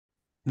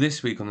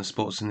This week on the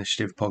Sports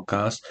Initiative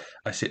podcast,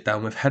 I sit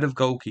down with head of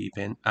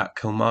goalkeeping at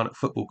Kilmarnock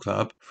Football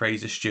Club,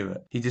 Fraser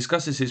Stewart. He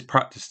discusses his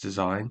practice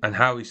design and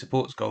how he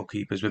supports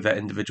goalkeepers with their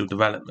individual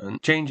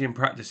development, changing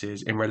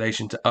practices in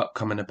relation to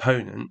upcoming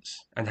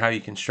opponents, and how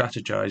you can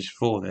strategise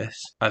for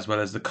this, as well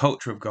as the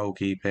culture of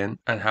goalkeeping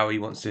and how he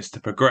wants this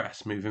to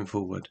progress moving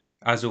forward.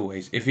 As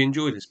always, if you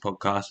enjoy this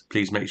podcast,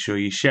 please make sure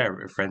you share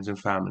it with friends and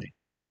family.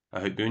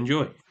 I hope you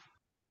enjoy.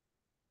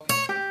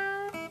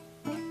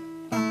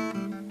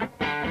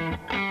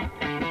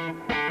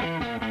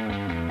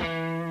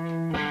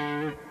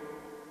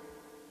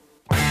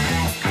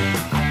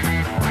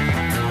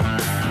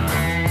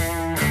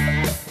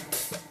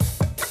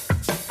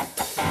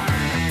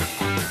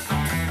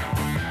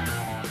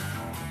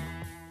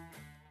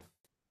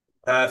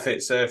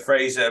 Perfect. So,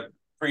 Fraser,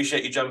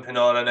 appreciate you jumping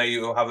on. I know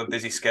you will have a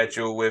busy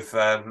schedule with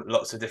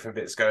lots of different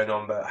bits going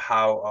on, but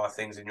how are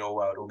things in your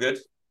world? All good?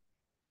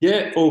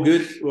 Yeah, all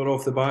good. We're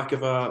off the back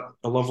of a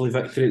lovely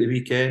victory at the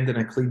weekend and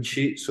a clean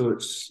sheet, so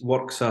it's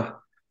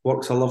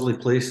works a lovely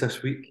place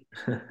this week.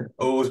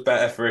 Always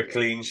better for a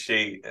clean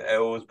sheet.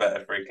 Always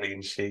better for a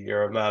clean sheet.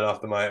 You're a man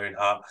after my own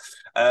heart.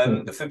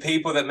 For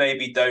people that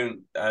maybe don't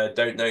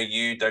know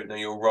you, don't know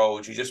your role,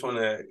 do you just want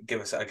to give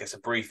us, I guess, a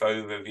brief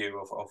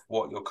overview of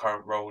what your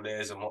current role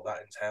is and what that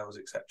entails,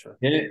 etc.?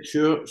 Yeah,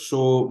 sure.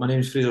 So my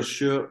name's Fraser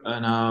Stewart,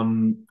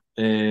 and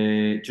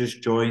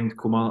just joined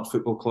Kilmarnock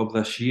Football Club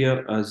this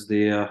year as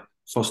their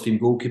first team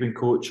goalkeeping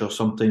coach, or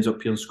sometimes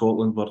up here in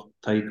Scotland we're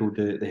titled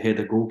the head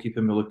of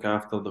goalkeeping. We look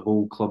after the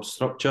whole club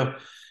structure.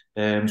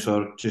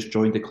 So I just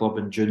joined the club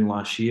in June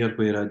last year,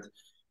 where I'd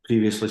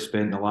previously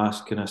spent the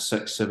last kind of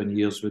 6, 7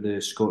 years with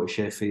the Scottish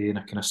FA in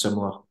a kind of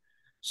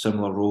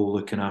similar role,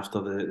 looking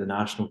after the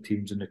national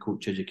teams and the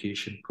coach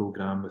education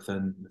programme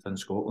within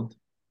Scotland.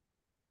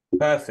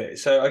 Perfect.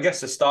 So I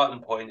guess the starting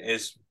point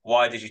is,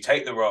 why did you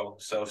take the role?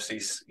 So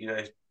obviously,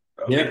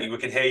 Yeah. we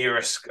can hear you're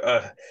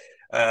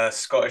a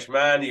Scottish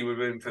man. You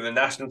were in for the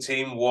national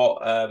team. What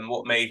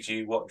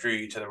drew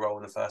you to the role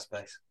in the first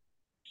place?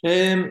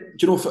 Do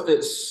you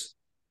know,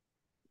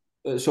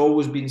 it's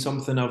always been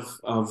something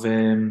I've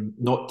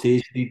not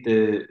tasted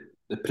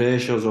the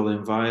pressures or the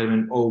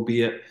environment,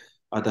 albeit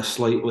I had a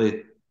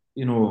slightly,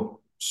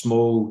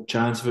 small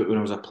chance of it when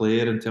I was a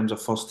player in terms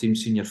of first team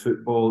senior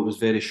football. It was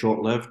very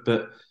short lived,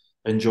 but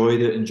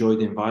enjoyed it, enjoyed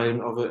the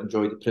environment of it,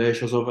 enjoyed the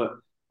pressures of it.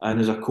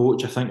 And as a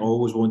coach, I think I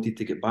always wanted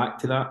to get back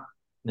to that.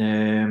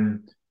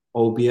 Um,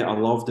 Albeit I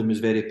loved and was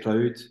very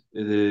proud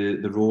of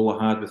the role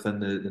I had within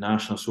the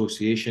National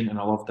Association, and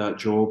I loved that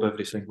job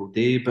every single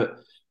day. But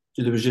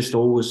there was just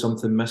always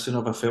something missing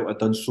of. I felt I'd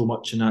done so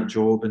much in that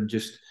job, and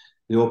just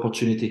the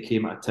opportunity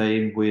came at a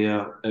time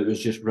where it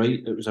was just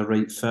right. It was a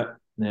right fit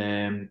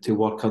to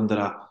work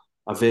under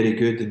a very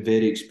good and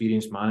very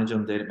experienced manager,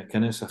 Derek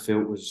McInnes. I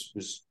felt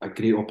was a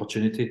great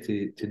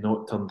opportunity to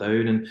not turn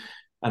down.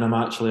 And I'm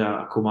actually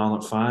a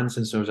Kilmarnock fan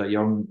since I was a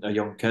young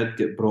kid,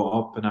 get brought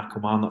up in a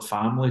Kilmarnock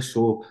family.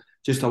 So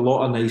just a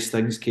lot of nice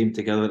things came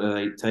together at the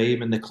right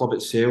time, and the club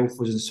itself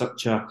was in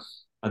such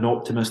an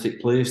optimistic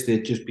place.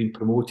 They'd just been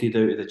promoted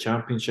out of the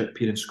Championship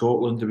here in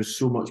Scotland. There was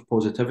so much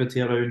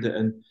positivity around it,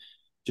 and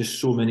just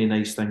so many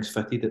nice things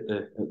fitted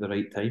at the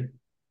right time.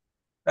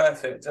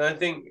 Perfect. And I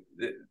think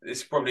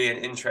it's probably an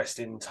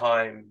interesting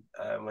time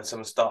when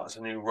someone starts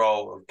a new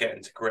role, of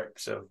getting to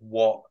grips of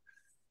what,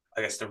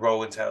 I guess, the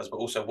role entails, but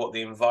also what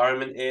the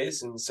environment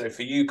is. And so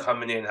for you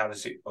coming in, having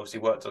obviously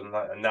worked on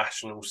like a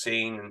national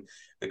scene and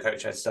the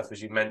coach head stuff,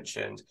 as you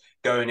mentioned,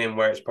 going in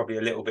where it's probably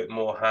a little bit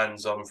more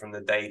hands-on from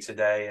the day to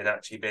day and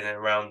actually being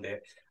around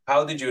it.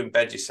 How did you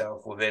embed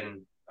yourself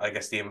within, I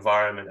guess, the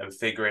environment, and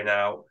figuring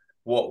out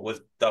what was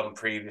done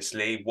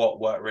previously, what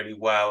worked really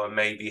well, and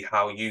maybe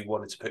how you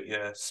wanted to put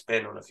your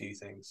spin on a few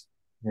things?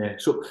 Yeah,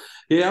 so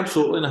yeah,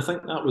 absolutely, and I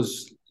think that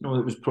was,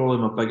 it was probably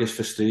my biggest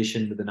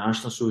frustration with the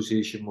National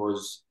Association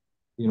was,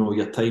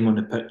 your time on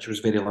the pitch was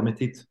very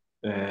limited,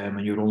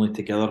 and you were only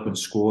together when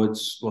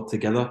squads were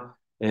together.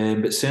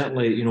 But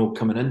certainly,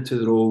 coming into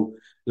the role,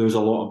 there was a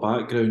lot of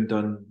background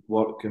done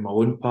work on my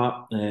own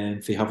part,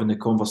 for having the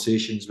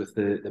conversations with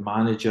the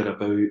manager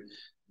about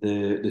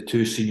the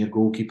two senior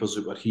goalkeepers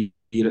that were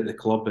here at the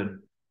club, and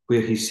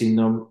where he's seen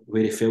them,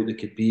 where he felt they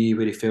could be,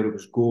 where he felt it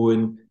was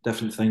going,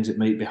 different things that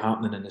might be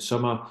happening in the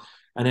summer.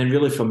 And then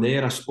really from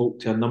there, I spoke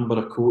to a number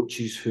of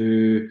coaches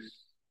who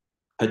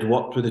had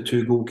worked with the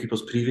two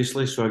goalkeepers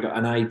previously. So I got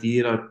an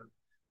idea of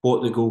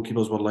what the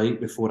goalkeepers were like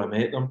before I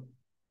met them.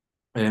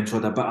 So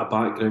I had a bit of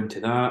background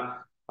to that.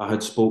 I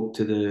had spoke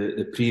to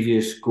the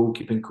previous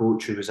goalkeeping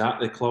coach who was at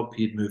the club.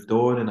 He'd moved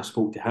on, and I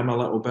spoke to him a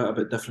little bit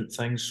about different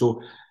things.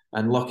 So,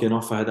 and lucky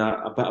enough, I had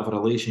a bit of a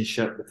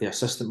relationship with the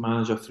assistant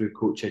manager through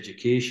coach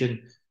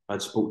education.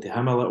 I'd spoke to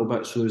him a little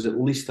bit, so there was at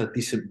least a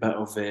decent bit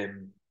of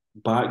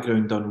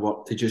background done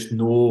work to just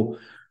know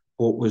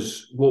what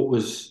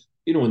was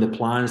in the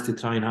plans to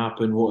try and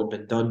happen, what had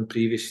been done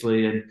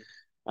previously, and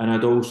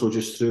I'd also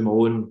just through my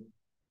own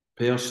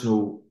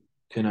personal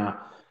kind of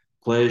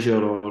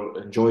pleasure or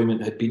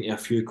enjoyment had been to a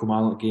few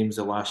Kilmarnock games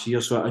the last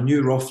year, so I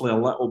knew roughly a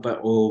little bit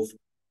of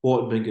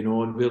what had been going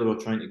on, where they were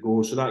trying to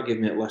go. So that gave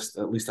me at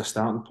least a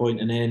starting point.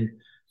 And then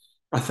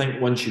I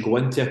think once you go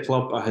into a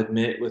club, I had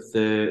met with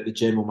the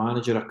general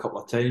manager a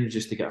couple of times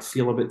just to get a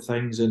feel about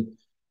things and,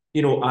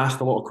 asked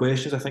a lot of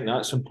questions. I think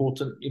that's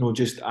important.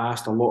 Just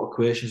asked a lot of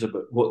questions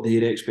about what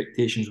their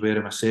expectations were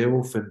of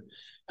myself and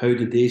how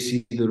did they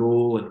see the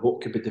role and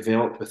what could be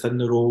developed within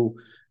the role.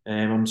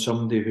 I'm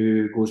somebody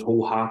who goes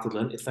wholeheartedly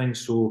into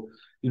things. So,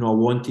 I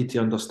wanted to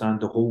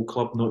understand the whole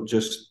club, not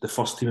just the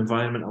first team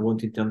environment. I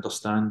wanted to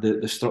understand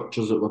the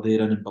structures that were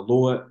there in and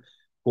below it,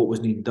 what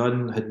was needing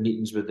done, had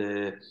meetings with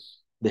the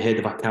head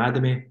of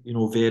academy,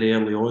 very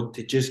early on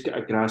to just get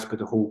a grasp of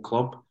the whole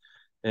club.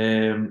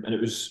 And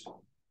it was,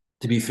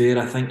 to be fair,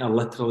 I think I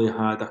literally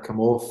had a come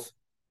off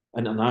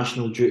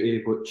international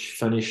duty, which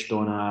finished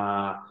on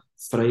a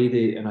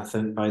Friday, and I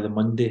think by the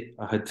Monday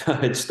I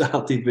had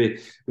started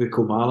with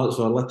Kilmarnock,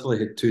 so I literally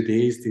had 2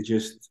 days to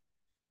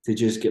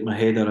just get my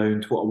head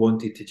around what I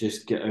wanted to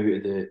just get out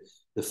of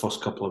the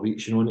first couple of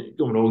weeks. Don't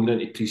know, you're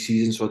into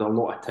pre-season, so I had a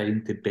lot of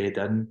time to bed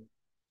in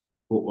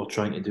what we're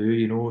trying to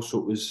do. So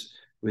it was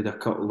with a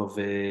couple of,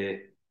 I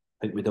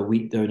think with a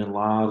week down in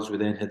Lars, we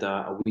then had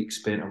a week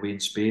spent away in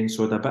Spain.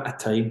 So I had a bit of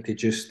time to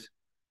just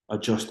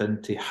adjust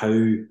into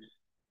how,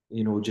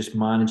 just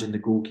managing the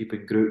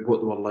goalkeeping group, what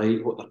they were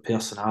like, what their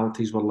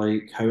personalities were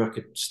like, how I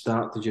could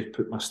start to just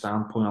put my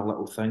stamp on a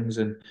little things.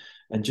 And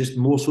just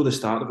more so the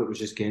start of it was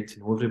just getting to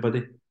know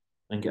everybody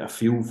and get a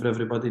feel for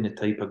everybody and the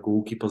type of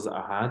goalkeepers that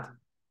I had.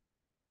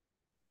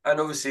 And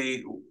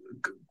obviously,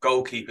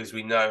 goalkeepers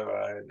we know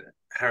are an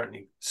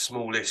inherently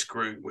smallish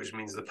group, which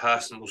means the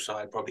personal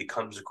side probably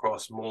comes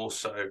across more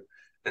so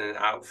than an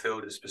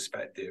outfielder's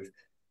perspective.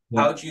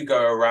 Yeah. How do you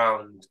go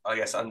around, I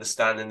guess,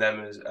 understanding them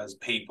as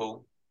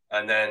people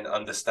and then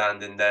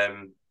understanding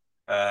them,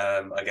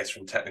 I guess,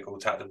 from tactical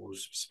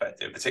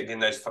perspective, particularly in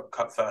those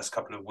first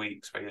couple of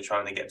weeks where you're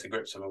trying to get to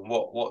grips with them?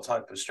 What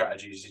type of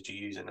strategies did you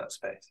use in that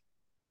space?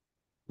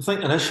 I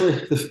think initially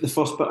the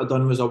first bit I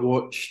done was I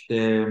watched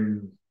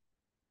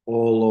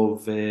all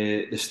of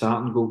the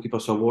starting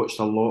goalkeepers. So I watched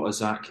a lot of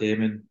Zach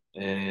Hemming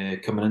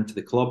coming into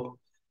the club.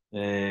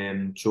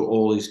 So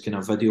all his kind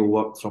of video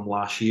work from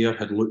last year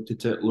had looked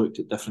at it, looked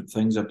at different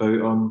things about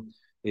him.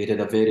 He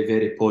had a very,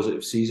 very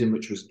positive season,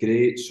 which was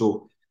great.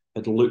 So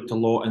had looked a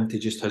lot into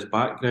just his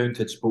background,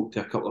 had spoke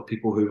to a couple of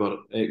people who were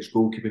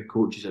ex-goalkeeping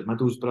coaches at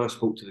Middlesbrough,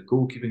 spoke to the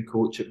goalkeeping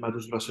coach at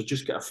Middlesbrough. So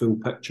just get a full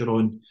picture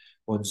on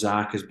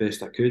Zach as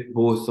best I could,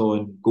 both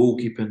on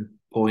goalkeeping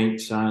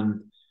points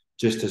and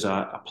just as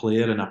a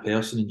player and a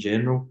person in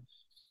general.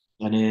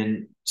 And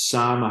then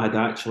Sam, I had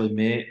actually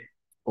met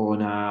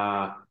on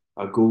a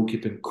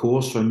goalkeeping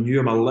course, so I knew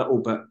him a little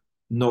bit,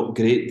 not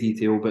great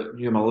detail, but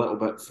knew him a little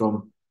bit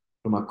from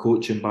a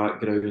coaching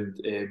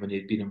background when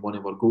he'd been in one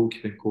of our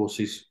goalkeeping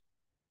courses.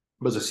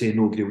 But as I say,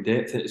 no real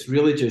depth. It's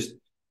really just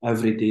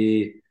every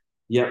day.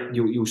 Yeah,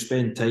 you'll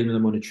spend time with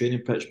them on the training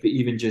pitch, but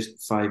even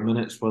just 5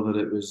 minutes, whether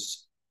it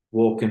was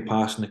walking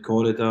past in the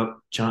corridor,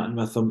 chatting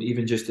with them,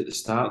 even just at the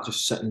start,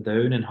 just sitting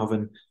down and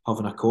having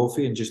a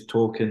coffee and just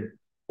talking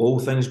all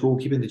things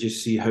goalkeeping to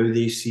just see how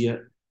they see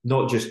it,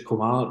 not just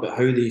Komala, but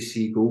how they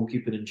see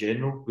goalkeeping in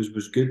general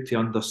was good to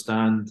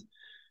understand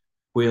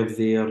where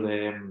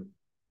their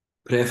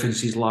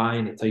preferences lie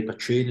and the type of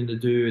training they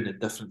do and the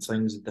different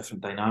things, the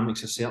different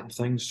dynamics of certain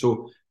things.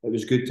 So it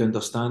was good to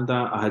understand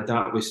that. I had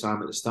that with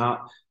Sam at the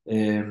start.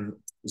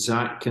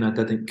 Zach kind of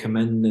didn't come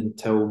in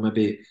until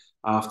maybe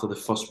after the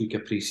first week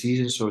of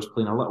pre-season, so I was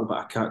playing a little bit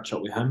of catch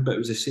up with him, but it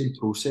was the same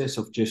process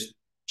of just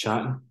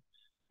chatting,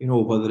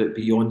 whether it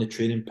be on the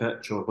training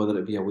pitch or whether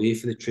it be away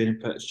for the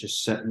training pitch,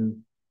 just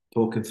sitting,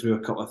 talking through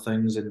a couple of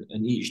things and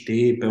each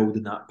day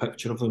building that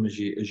picture of them as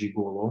you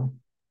go along.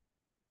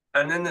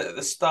 And then at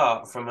the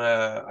start, from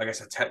I guess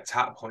a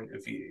tap point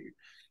of view,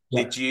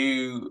 Yeah. did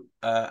you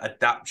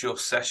adapt your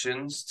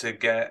sessions to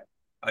get,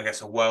 I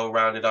guess, a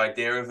well-rounded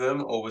idea of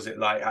them, or was it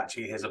like,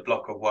 actually, here's a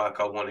block of work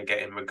I want to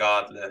get in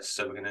regardless,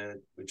 so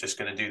we're just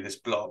gonna do this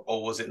block,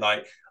 or was it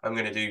like, I'm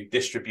gonna do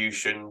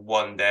distribution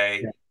one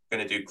day, Yeah.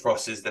 gonna do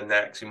crosses the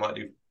next, we might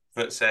do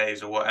foot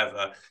saves or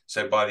whatever.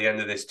 So by the end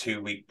of this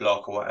 2 week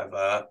block or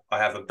whatever, I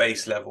have a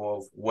base level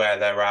of where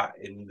they're at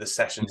in the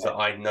sessions that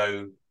I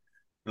know,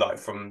 like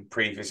from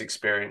previous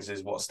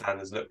experiences, what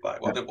standards look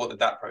like. What did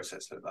that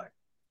process look like?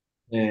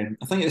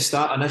 I think at the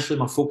start, initially,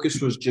 my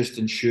focus was just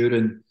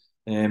ensuring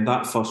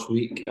that first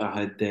week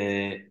I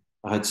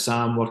had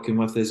Sam working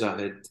with us. I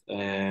had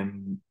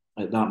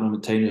at that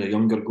moment in time a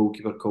younger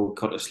goalkeeper called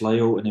Curtis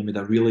Lyle, and then with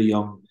a really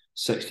young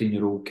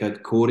 16-year-old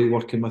kid Corey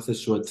working with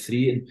us. So I had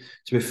three. And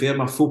to be fair,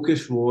 my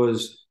focus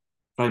was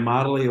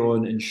primarily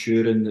on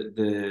ensuring that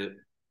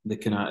the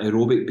kind of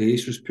aerobic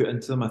base was put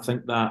into them. I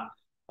think that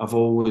I've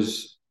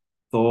always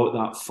thought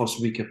that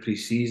first week of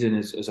pre-season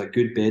is a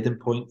good bedding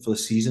point for the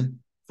season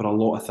for a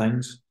lot of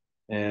things.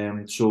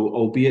 So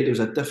albeit there was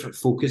a different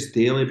focus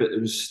daily, but there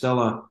was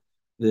still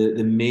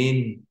the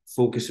main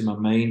focus in my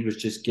mind was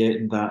just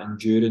getting that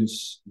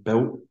endurance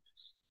built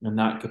and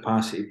that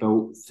capacity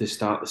built to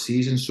start the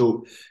season.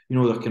 So, I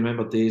can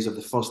remember days of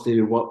the first day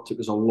we worked, it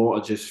was a lot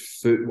of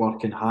just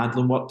footwork and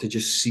handling work to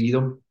just see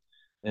them.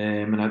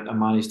 and I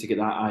managed to get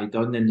that eye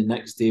done. Then the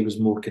next day was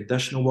more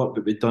conditional work,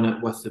 but we'd done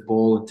it with the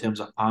ball in terms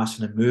of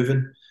passing and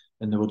moving,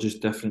 and there were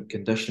just different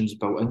conditions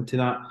built into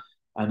that.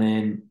 And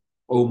then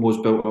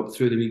almost built up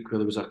through the week where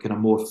there was a kind of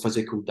more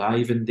physical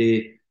diving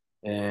day,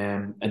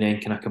 and then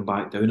kind of come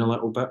back down a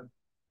little bit.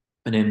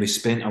 And then we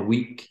spent a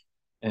week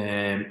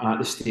at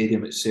the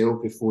stadium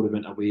itself before we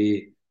went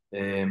away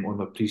on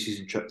my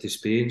pre-season trip to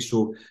Spain.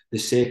 So the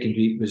second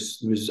week was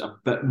there was a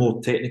bit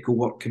more technical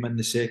work come in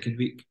the second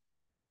week.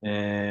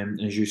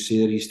 As you say,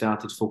 you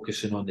started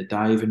focusing on the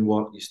diving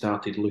work. You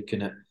started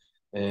looking at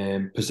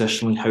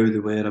positionally how they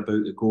were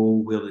about the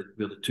goal, where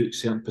they took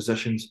certain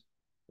positions.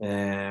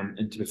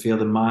 And to be fair,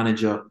 the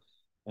manager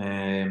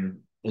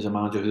is a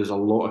manager who has a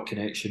lot of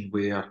connection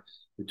where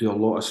they do a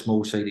lot of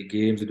small-sided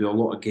games, they do a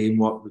lot of game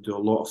work, they do a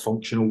lot of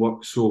functional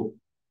work. So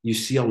you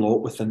see a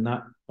lot within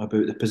that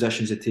about the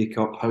positions they take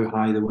up, how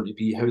high they want to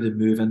be, how they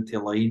move into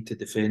line to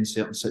defend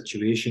certain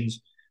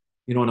situations.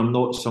 You know, and I'm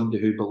not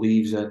somebody who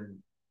believes in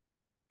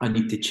I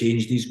need to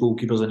change these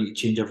goalkeepers. I need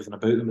to change everything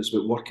about them. It's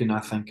about working, I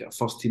think, at a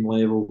first team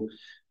level.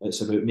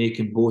 It's about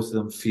making both of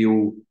them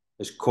feel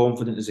as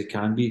confident as they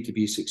can be to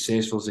be as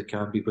successful as they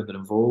can be when they're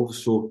involved.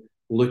 So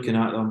looking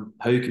at them,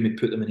 how can we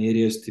put them in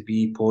areas to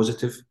be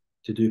positive,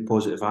 to do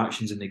positive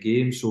actions in the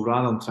game? So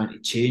rather than trying to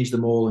change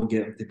them all and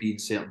get them to be in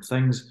certain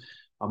things,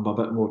 I'm a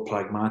bit more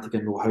pragmatic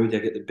and know how do I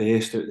get the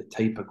best out of the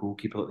type of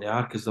goalkeeper that they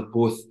are, because they're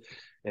both,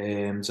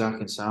 Zach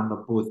and Sam,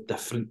 they're both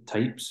different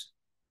types.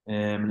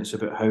 And it's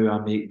about how I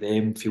make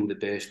them feel the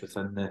best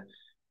within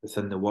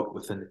the work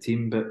within the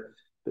team. But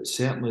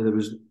certainly there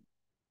was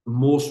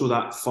more so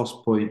that first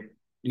point.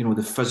 You know,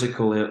 the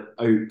physical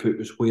output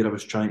was where I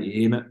was trying to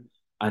aim it,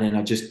 and then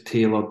I just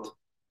tailored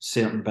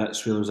certain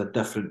bits where there was a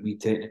different wee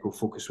technical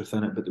focus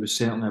within it. But there was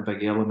certainly a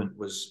big element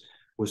was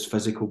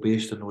physical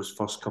based in those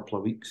first couple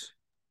of weeks.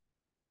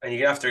 And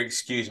you have to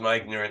excuse my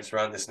ignorance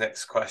around this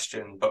next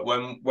question, but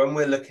when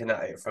we're looking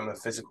at it from a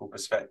physical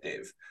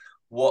perspective,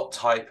 what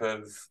type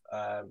of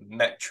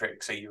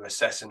metrics are you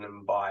assessing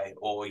them by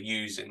or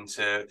using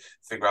to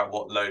figure out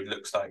what load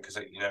looks like? Because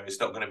it's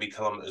not going to be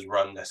kilometers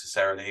run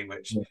necessarily,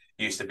 which Yeah.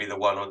 used to be the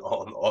one on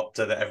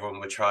Opta that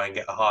everyone would try and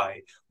get a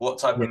high. What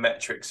type Yeah. of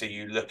metrics are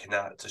you looking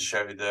at to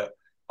show that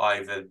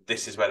either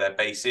this is where their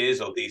base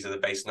is or these are the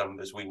base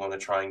numbers we want to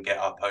try and get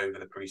up over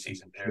the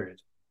preseason period?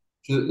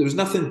 So there was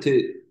nothing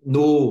to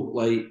know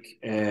like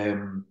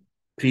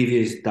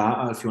previous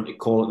data, if you want to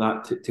call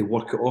it that, to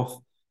work it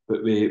off.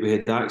 But we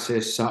had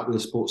access, sat with the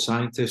sports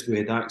scientist, we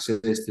had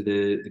access to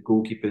the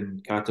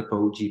goalkeeping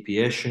catapult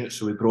GPS unit.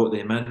 So we brought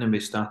them in and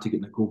we started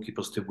getting the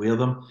goalkeepers to wear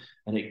them.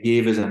 And it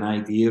gave us an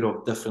idea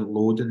of different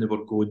loading they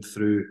were going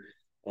through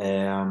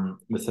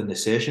within the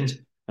sessions.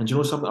 And you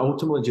know something,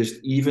 ultimately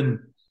just even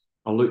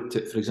I looked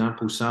at, for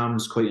example,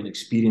 Sam's quite an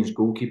experienced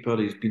goalkeeper.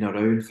 He's been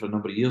around for a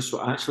number of years.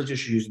 So actually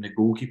just using the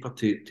goalkeeper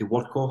to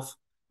work off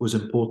was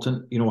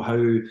important. You know, how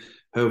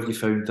have you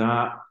found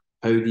that?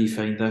 How do you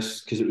find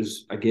this? Because it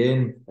was,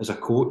 again, as a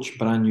coach,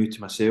 brand new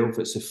to myself.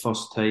 It's the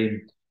first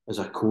time as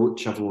a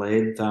coach I've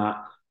led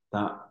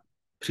that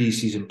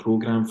pre-season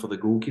programme for the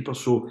goalkeeper.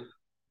 So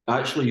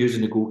actually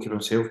using the goalkeeper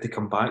himself to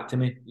come back to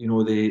me, you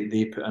know,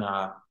 they put in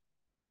a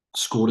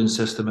scoring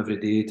system every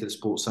day to the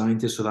sports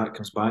scientist. So that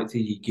comes back to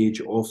you, you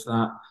gauge it off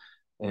that.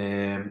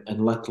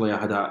 And literally,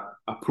 I had a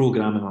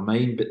program in my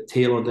mind, but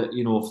tailored it.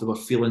 You know, if they were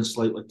feeling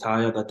slightly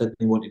tired, I didn't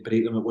want to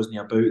break them. It wasn't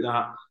about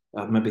that.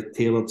 I maybe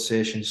tailored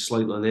sessions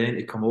slightly then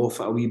to come off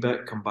it a wee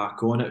bit, come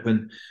back on it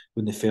when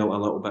they felt a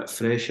little bit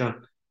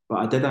fresher. But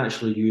I did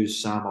actually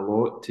use Sam a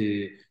lot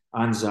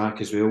and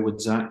Zach as well. When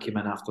Zach came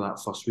in after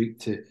that first week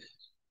to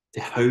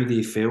how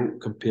they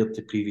felt compared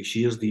to previous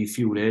years. Do you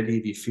feel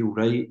ready? Do you feel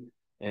right?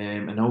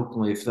 And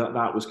ultimately, if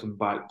that was coming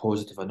back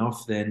positive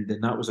enough, then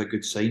that was a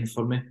good sign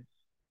for me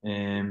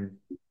um,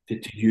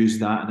 to use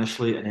that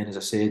initially. And then, as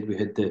I said, we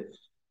had the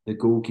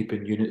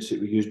goalkeeping units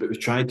that we used, but we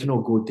tried to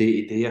not go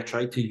day to day. I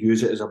tried to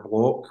use it as a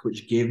block,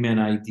 which gave me an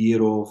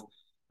idea of,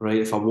 right,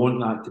 if I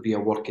want that to be a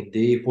working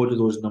day, what do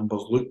those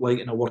numbers look like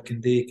in a working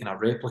day? Can I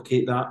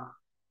replicate that?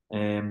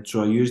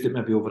 So I used it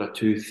maybe over a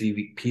 2 3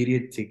 week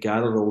period to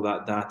gather all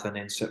that data and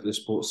then sit with the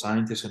sports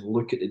scientists and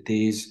look at the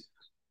days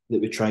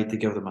that we tried to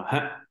give them a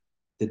hit.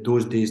 Did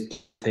those days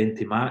tend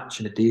to match?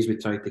 And the days we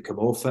tried to come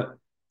off it,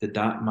 did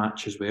that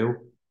match as well?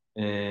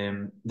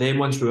 Then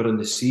once we were in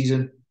the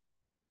season,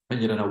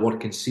 and you're in a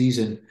working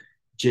season,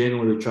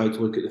 generally we try to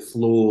look at the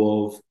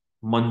flow of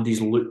Mondays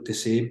look the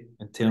same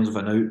in terms of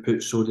an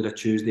output. So did a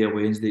Tuesday, a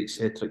Wednesday,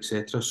 etc.,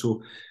 etc.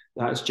 So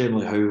that's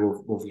generally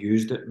how we've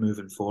used it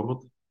moving forward.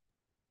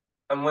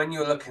 And when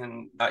you're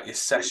looking at your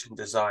session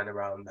design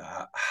around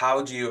that,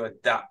 how do you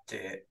adapt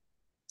it?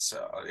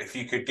 So if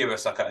you could give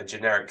us like a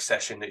generic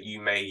session that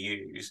you may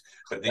use,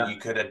 but that Yeah. you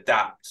could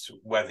adapt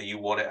whether you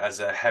want it as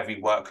a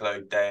heavy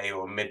workload day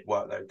or mid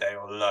workload day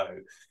or low,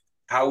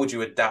 how would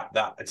you adapt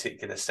that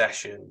particular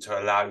session to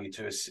allow you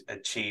to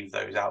achieve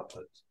those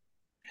outputs?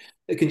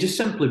 It can just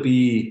simply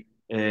be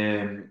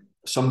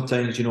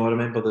sometimes, you know, I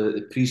remember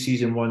the pre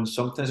season ones,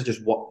 sometimes I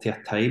just work to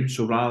a time.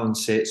 So rather than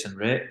sets and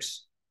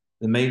reps,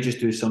 they might just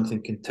do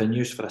something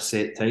continuous for a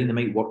set time. They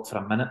might work for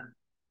a minute,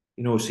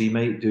 so you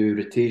might do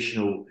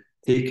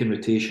taking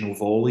rotational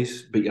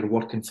volleys, but you're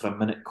working for a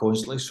minute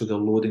constantly, so the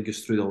loading goes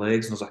through the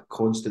legs and there's a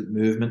constant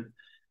movement.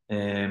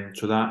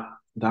 So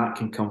that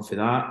can come for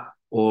that.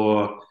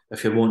 Or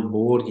if you want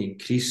more, you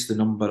increase the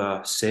number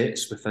of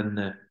sets within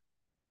the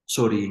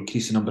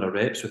increase the number of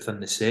reps within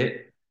the set.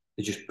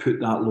 They just put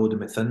that loading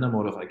within them,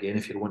 or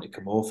if you want to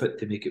come off it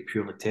to make it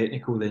purely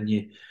technical, then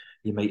you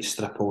might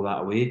strip all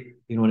that away.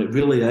 And it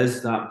really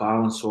is that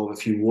balance of,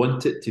 if you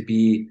want it to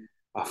be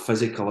a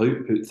physical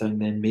output thing,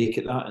 then make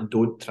it that, and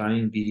don't try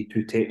and be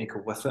too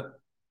technical with it.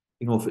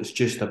 If it's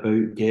just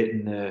about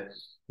getting the,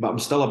 but I'm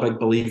still a big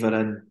believer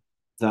in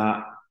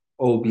that,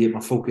 albeit my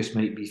focus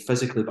might be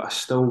physically, but I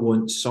still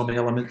want some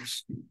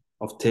elements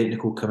of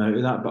technical come out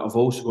of that. But I've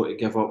also got to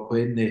give up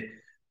when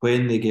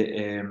they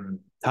get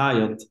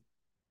tired.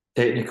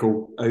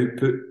 Technical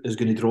output is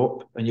going to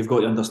drop, and you've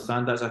got to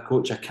understand that as a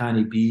coach. I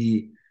can't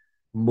be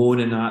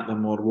moaning at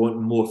them or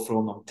wanting more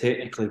from them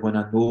technically when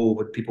I know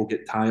when people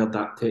get tired,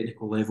 that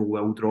technical level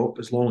will drop,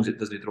 as long as it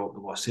doesn't drop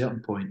below a certain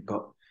point.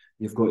 But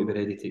you've got to be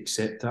ready to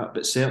accept that.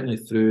 But certainly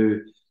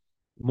through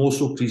more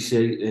so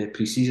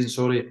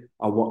pre-season,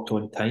 I worked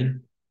on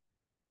time.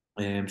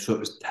 So it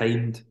was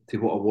timed to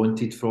what I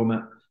wanted from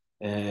it.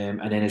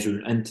 And then as we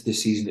went into the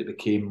season, it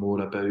became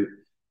more about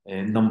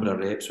number of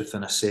reps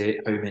within a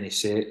set, how many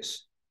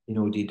sets.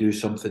 Do you do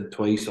something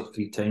twice or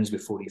three times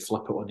before you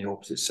flip it on the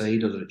opposite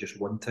side, or is it just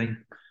one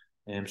time?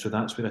 So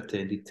that's where I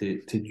tended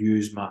to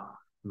use my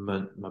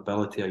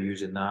ability of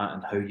using that,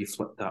 and how you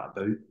flip that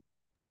about.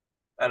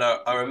 And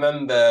I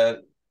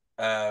remember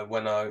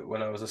when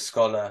I was a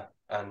scholar,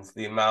 and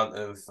the amount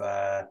of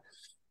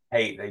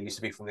hate there used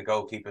to be from the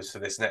goalkeepers for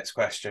this next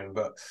question.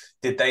 But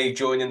did they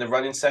join in the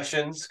running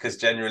sessions? Because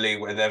generally,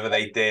 whenever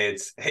they did,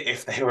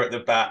 if they were at the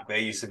back, they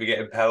used to be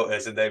getting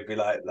pelters, and they'd be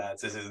like,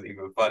 "Lads, this isn't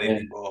even funny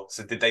anymore."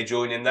 So did they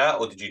join in that,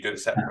 or did you do it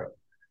separate?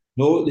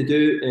 No, they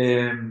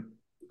do.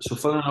 So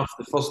funny enough,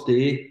 the first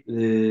day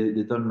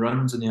they done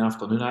runs in the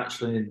afternoon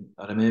actually, and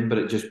I remember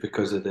it just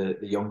because of the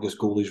youngest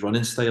goalie's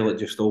running style. It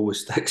just always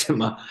sticks in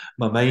my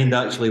mind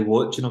actually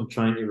watching him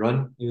trying to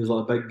run. He was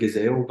like a big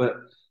gazelle, but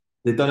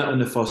they done it on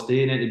the first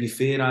day. And then to be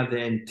fair, I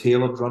then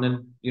tailored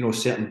running.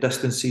 Certain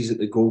distances that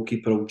the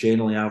goalkeeper will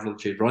generally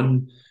average a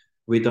run.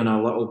 We done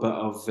a little bit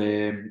of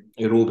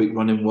aerobic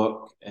running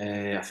work.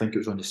 I think it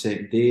was on the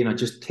second day, and I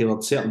just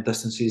tailored certain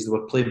distances. They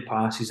were playing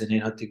passes and then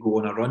had to go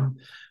on a run,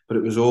 but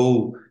it was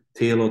all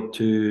tailored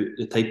to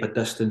the type of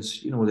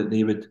distance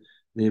that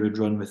they would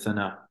run within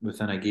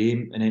a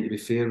game. And then to be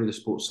fair with the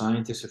sports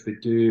scientists, if we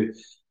do,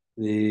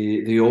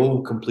 they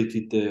all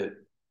completed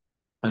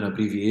an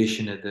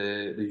abbreviation of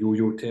the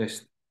yo-yo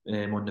test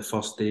on the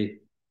first day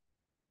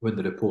when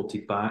they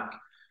reported back.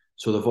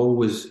 So they've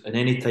always, and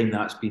any time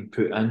that's been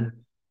put in,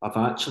 I've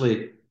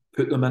actually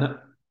put them in it.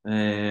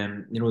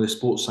 The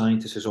sports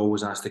scientist has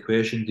always asked the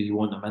question, do you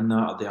want them in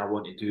that, or do I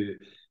want to do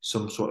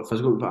some sort of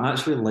physical? But I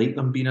actually like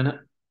them being in it.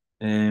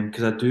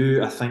 Because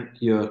I think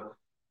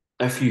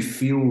if you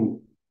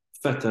feel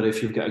fitter,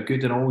 if you've got a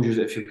good, and always use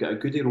it, if you've got a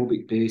good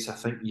aerobic base, I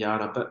think you're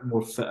a bit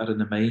more fitter in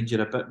the mind,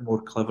 you're a bit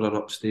more cleverer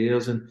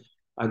upstairs. And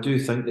I do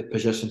think the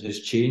position has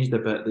changed a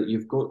bit, that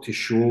you've got to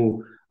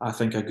show, I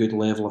think, a good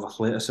level of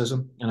athleticism.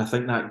 And I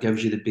think that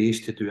gives you the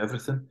base to do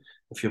everything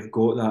if you've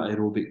got that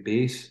aerobic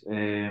base.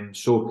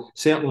 So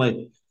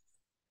certainly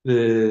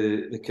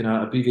the kind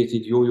of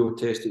abbreviated yo-yo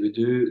test that we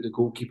do, the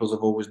goalkeepers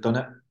have always done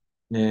it.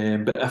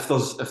 But if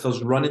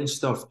there's running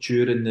stuff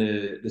during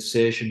the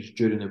sessions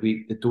during the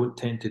week, they don't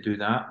tend to do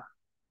that.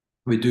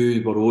 We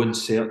do our own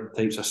certain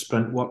types of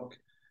sprint work,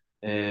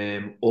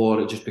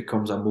 or it just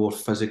becomes a more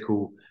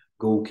physical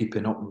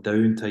goalkeeping up and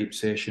down type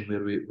session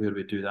where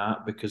we do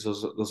that, because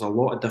there's a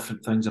lot of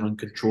different things and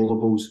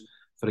uncontrollables.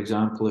 For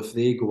example, if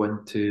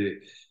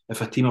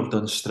a team have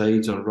done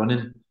strides or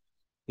running,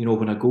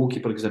 when a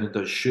goalkeeper goes in and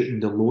does shooting,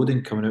 the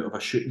loading coming out of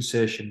a shooting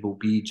session will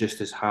be just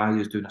as high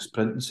as doing a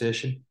sprinting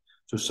session.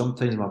 So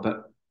sometimes I'm a bit,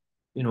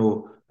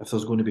 if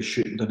there's going to be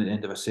shooting done at the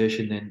end of a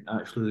session, then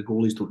actually the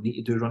goalies don't need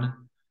to do running.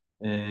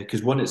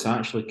 Because one that's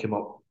actually come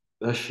up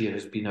this year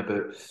has been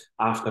about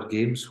after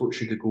games. What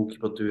should the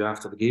goalkeeper do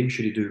after the game?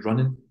 Should he do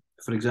running,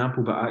 for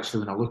example? But actually,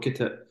 when I look at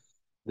it,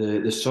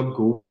 the sub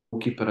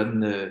goalkeeper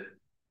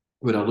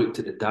when I looked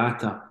at the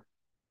data,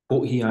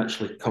 what he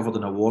actually covered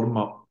in a warm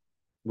up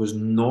was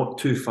not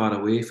too far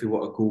away from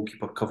what a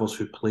goalkeeper covers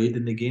who played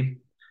in the game.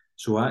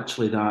 So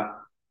actually, that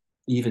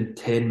even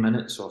 10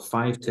 minutes or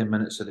 5-10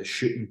 minutes of the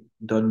shooting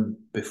done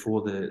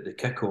before the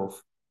kickoff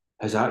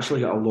has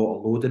actually got a lot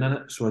of loading in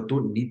it. So I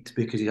don't need to,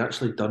 because he's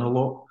actually done a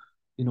lot.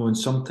 And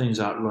sometimes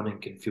that running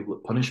can feel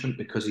like punishment,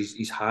 because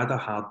he's had a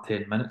hard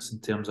 10 minutes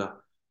in terms of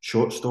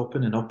shot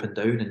stopping and up and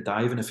down and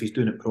diving, if he's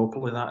doing it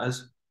properly, that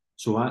is.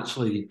 So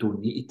actually, you don't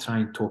need to try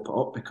and top it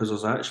up, because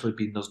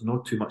there's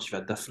not too much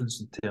of a difference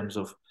in terms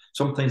of,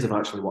 sometimes they've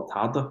actually worked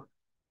harder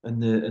in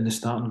the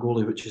starting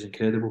goalie, which is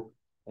incredible.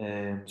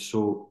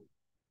 So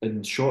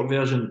in short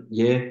version,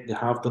 yeah, they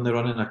have done the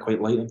running. I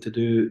quite like them to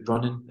do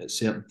running at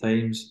certain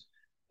times.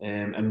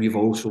 And we've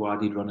also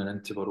added running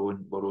into our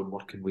own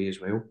working way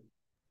as well.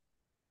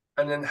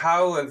 And then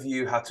how have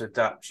you had to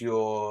adapt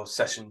your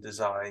session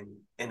design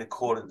in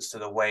accordance to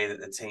the way that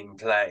the team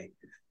play?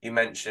 You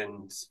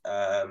mentioned,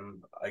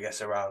 I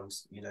guess, around,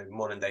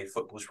 modern day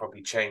football's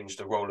probably changed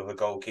the role of a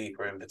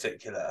goalkeeper in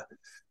particular.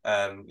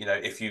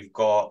 If you've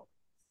got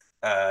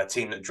a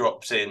team that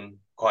drops in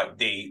quite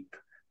deep,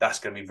 that's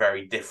going to be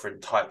very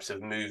different types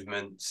of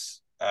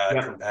movements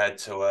Yeah. compared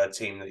to a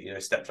team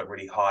that, steps up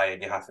really high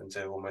and you're having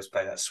to almost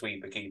play that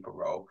sweeper keeper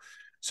role.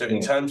 So in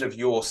Yeah. terms of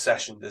your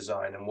session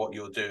design and what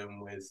you're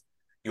doing with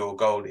your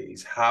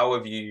goalies, how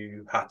have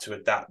you had to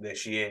adapt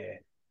this year?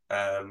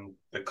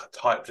 The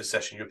types of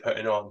session you're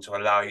putting on to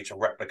allow you to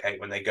replicate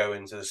when they go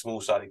into the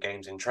small-sided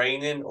games in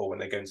training or when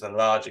they go into the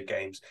larger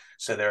games,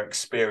 so they're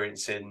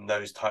experiencing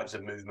those types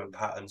of movement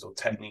patterns or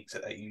techniques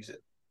that they use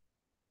it.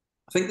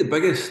 I think the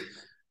biggest,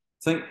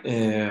 I think,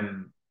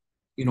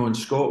 in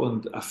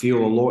Scotland, I feel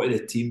a lot of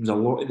the teams, a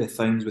lot of the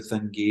things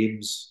within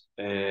games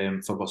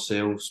for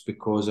ourselves,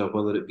 because of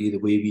whether it be the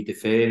way we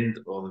defend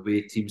or the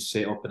way teams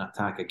set up an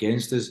attack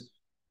against us,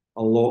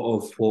 a lot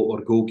of what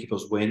our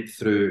goalkeepers went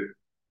through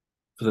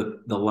for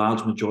the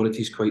large majority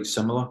is quite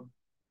similar.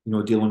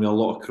 Dealing with a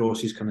lot of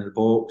crosses coming in the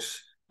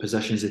box,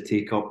 positions they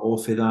take up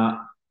off of that,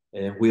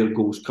 where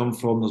goals come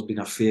from. There's been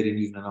a fair and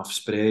even enough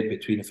spread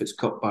between if it's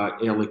cut back,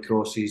 early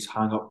crosses,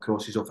 hang up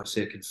crosses off a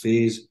second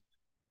phase,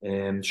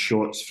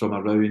 shots from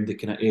around the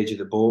kind of edge of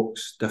the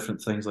box,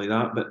 different things like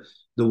that. But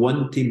the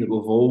one team that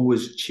we've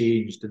always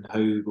changed in how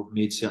we've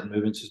made certain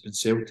movements has been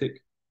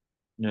Celtic.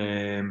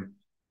 And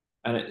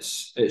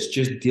it's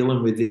just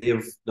dealing with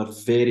they're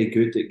very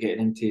good at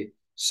getting into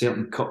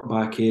certain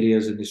cutback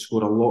areas, and they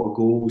score a lot of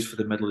goals for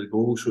the middle of the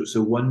goal. So it's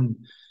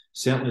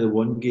certainly the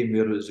one game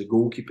where as a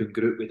goalkeeping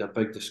group we had a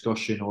big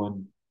discussion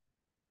on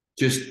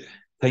just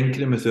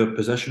tinkering with our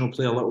positional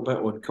play a little bit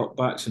on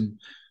cutbacks. And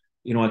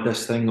I had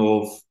this thing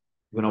of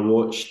when I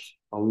watched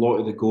a lot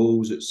of the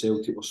goals that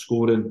Celtic were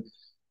scoring,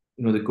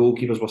 the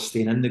goalkeepers were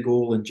staying in the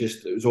goal and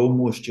just it was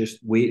almost just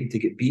waiting to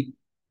get beat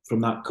from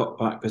that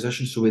cutback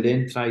position. So we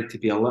then tried to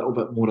be a little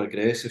bit more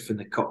aggressive in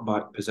the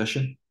cutback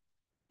position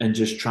and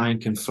just try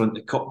and confront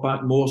the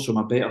cutback more. So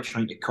I'm better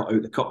trying to cut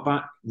out the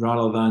cutback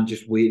rather than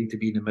just waiting to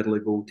be in the middle of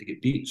the goal to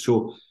get beat.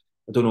 So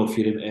I don't know if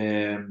you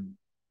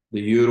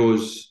the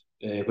Euros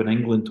when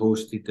England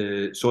hosted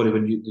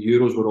when the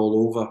Euros were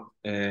all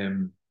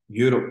over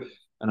Europe.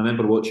 And I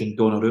remember watching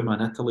Donnarumma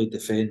in Italy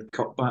defend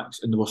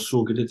cutbacks, and they were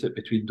so good at it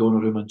between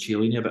Donnarumma and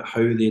Chiellini about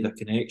how they had a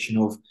connection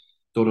of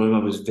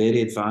Donnarumma was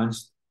very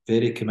advanced,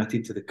 very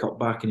committed to the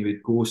cutback, and he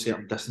would go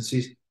certain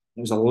distances. It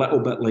was a little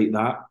bit like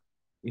that,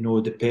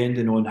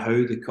 depending on how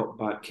the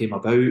cutback came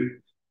about.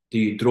 Do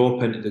you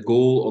drop into the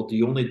goal, or do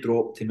you only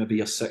drop to maybe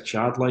a 6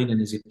 yard line?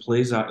 And as he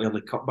plays that early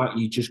cutback,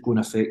 you just go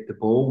and affect the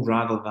ball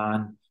rather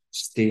than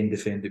stay and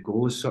defend the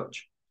goal as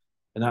such.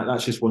 And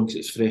that's just one because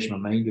it's fresh in my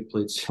mind. We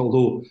played,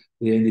 although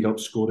they ended up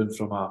scoring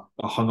from a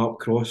hung up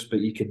cross,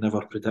 but you can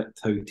never predict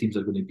how teams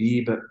are going to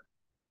be. But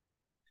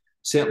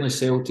certainly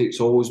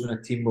Celtic's always been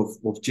a team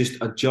we've just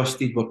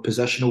adjusted our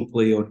positional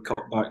play on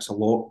cutbacks a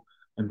lot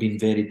and been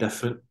very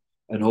different,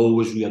 and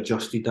always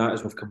readjusted that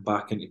as we've come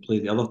back into play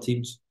the other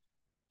teams.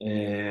 What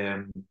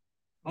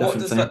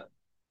Different does things. that?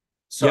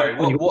 Sorry, Yeah,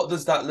 on you what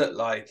does that look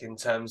like in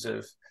terms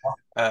of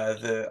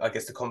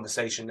the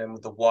conversation then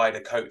with the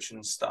wider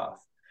coaching staff?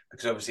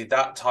 Because obviously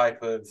that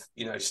type of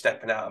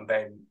stepping out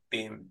and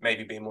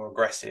being more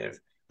aggressive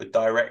would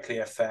directly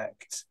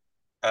affect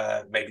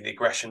maybe the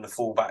aggression the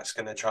fullback's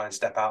going to try and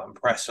step out and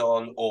press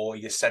on, or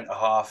your centre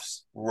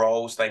halves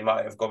roles. They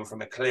might have gone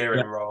from a yeah,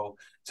 clearing role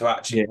to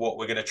actually yeah, what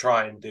we're going to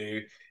try and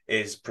do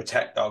is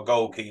protect our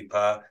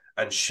goalkeeper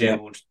and yeah,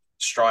 shield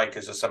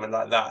strikers or something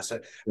like that.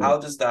 So yeah, how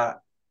does that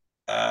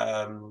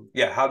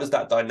how does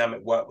that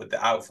dynamic work with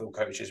the outfield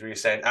coaches where you're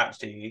saying,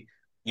 actually,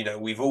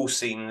 we've all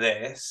seen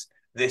this.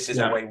 This is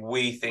a yeah, way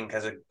we think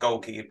as a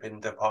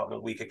goalkeeping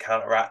department we could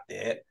counteract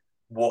it.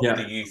 What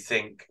do yeah. you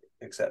think,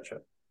 etc.?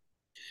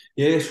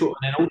 Yeah, so and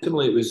then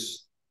ultimately it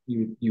was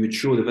you would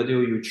show the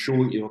video, you would show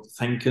what you were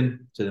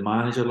thinking to the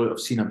manager. Look, I've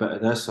seen a bit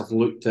of this, I've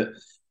looked at,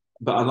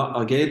 but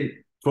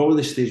again, probably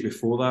the stage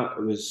before that,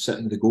 it was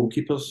sitting with the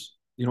goalkeepers.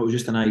 It was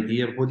just an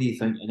idea. What do you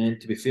think? And then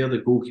to be fair, the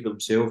goalkeeper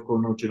himself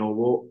going, "No, do you know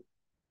what?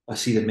 I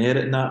see the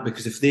merit in that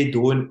because if they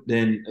don't,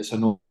 then it's a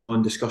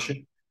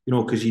non-discussion.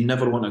 Because you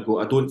never want to go.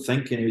 I don't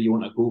think anyway. You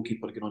want a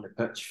goalkeeper going on the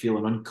pitch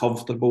feeling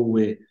uncomfortable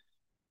with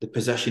the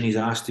position he's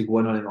asked to go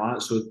in or anything like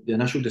that. So the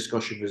initial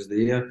discussion was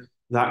there.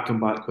 That came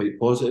back quite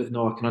positive.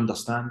 No, I can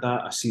understand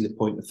that. I see the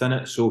point within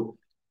it. So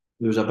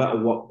there was a bit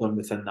of work done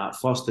within that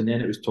first, and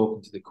then it was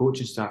talking to the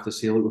coaching staff to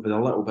say, look, we've had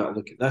a little bit of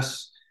look at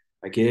this.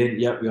 Again,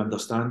 yeah, we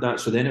understand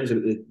that. So then it was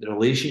about the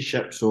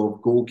relationships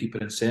of goalkeeper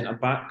and centre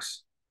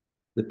backs,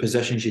 the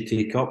positions you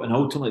take up, and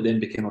ultimately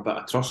then became a bit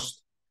of trust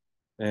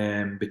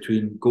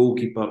between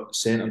goalkeeper,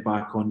 centre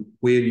back on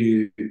where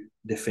you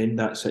defend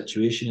that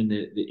situation and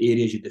the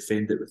areas you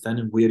defend it within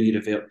and where you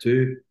revert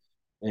to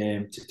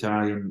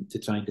try and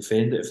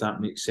defend it if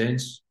that makes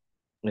sense.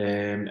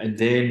 And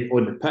then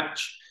on the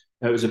pitch,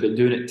 It was about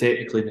doing it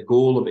technically in the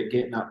goal, about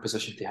getting that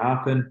position to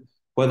happen,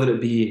 whether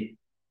it be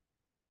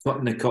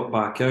cutting the cut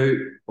back out,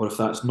 or if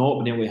that's not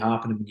been able to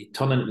happen, when you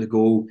turn into the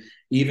goal,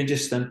 even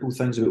just simple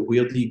things about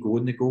where do you go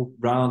in the goal,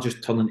 rather than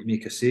just turning to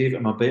make a save.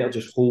 Am I better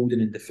just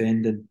holding and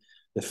defending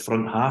the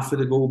front half of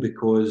the goal?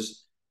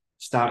 Because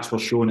stats were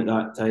showing at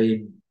that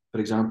time,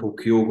 for example,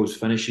 Kyogo's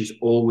finishes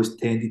always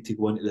tended to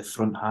go into the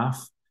front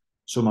half.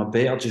 So am I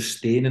better just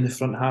staying in the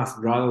front half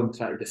rather than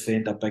trying to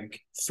defend a big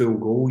full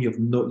goal? You're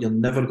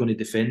never going to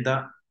defend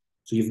that.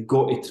 So you've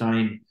got to try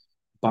and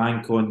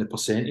bank on the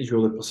percentage.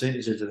 Well, the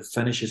percentage of the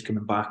finish is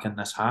coming back in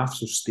this half,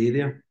 so stay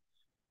there,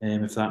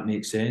 if that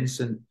makes sense.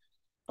 And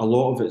a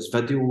lot of it's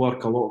video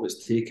work, a lot of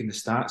it's taking the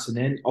stats, and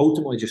then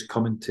ultimately just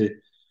coming to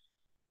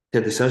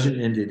a decision at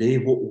the end of the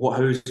day.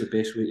 How is the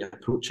best way to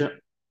approach it?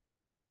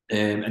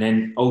 And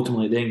then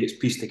ultimately, it then gets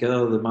pieced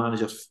together. The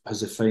manager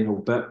has the final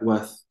bit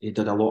with he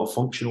did a lot of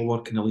functional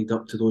work in the lead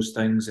up to those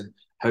things and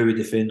how we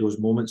defend those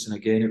moments. And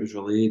again, it was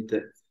relayed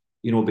that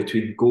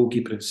between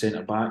goalkeeper and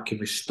centre back, can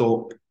we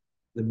stop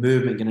the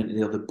movement getting into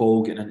there, the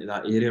ball getting into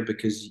that area,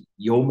 because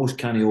you almost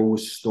can't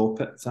always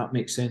stop it, if that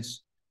makes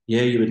sense.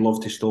 Yeah, you would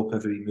love to stop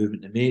every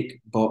movement they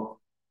make, but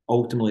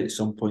ultimately at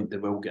some point they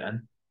will get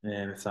in,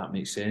 if that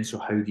makes sense. So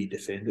how do you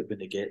defend it when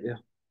they get there?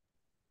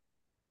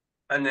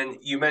 And then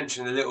you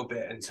mentioned a little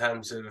bit in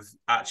terms of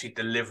actually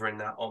delivering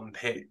that on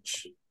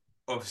pitch.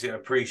 Obviously, I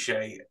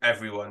appreciate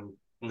everyone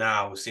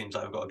now seems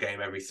like we've got a game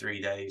every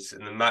 3 days,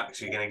 and the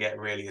max you're going to get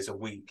really is a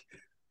week.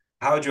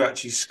 How do you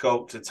actually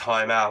sculpt a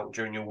time out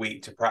during your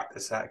week to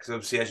practice that? Because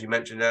obviously, as you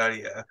mentioned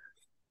earlier,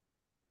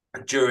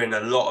 during a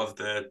lot of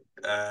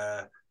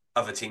the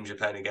other teams you're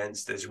playing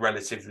against, there's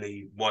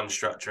relatively one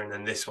structure, and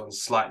then this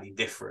one's slightly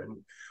different,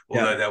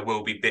 although Yeah. there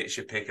will be bits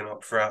you're picking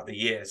up throughout the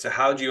year. So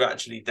how do you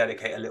actually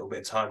dedicate a little bit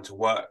of time to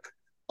work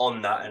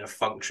on that in a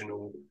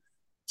functional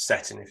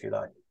setting, if you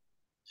like?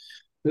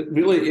 But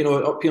really,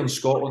 up here in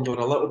Scotland, we're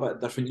a little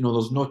bit different.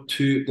 There's not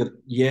too.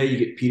 Yeah, you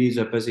get periods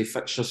of busy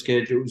fixture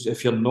schedules.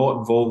 If you're not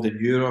involved in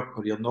Europe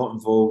or you're not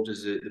involved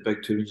as the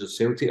big two of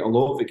Celtic, a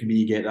lot of it can be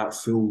you get that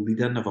full lead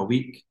in of a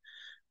week.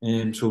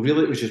 So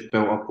really, it was just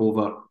built up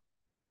over.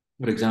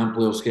 For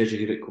example, our schedule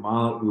here at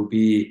Kilmarnock will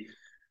be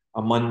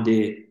a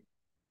Monday.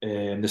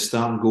 The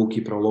starting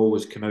goalkeeper will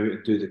always come out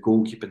and do the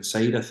goalkeeping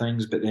side of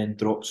things, but then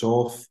drops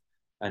off,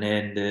 and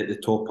then the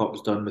top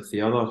up's done with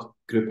the other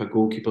group of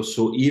goalkeepers.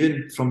 So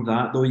even from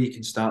that, though, you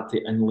can start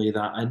to inlay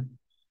that in.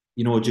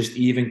 Just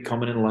even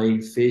coming in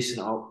line, facing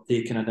it up,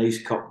 taking a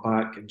nice cut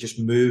back, and just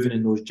moving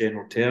in those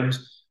general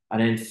terms.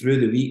 And then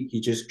through the week,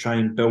 you just try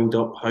and build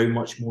up how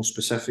much more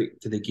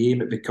specific to the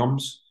game it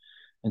becomes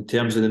in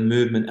terms of the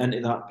movement into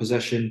that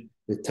position,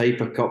 the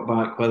type of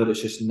cutback, whether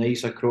it's just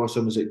nice across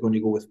them, is it going to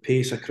go with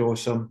pace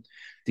across them?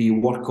 Do you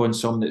work on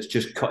some that's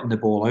just cutting the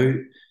ball out?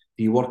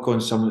 Do you work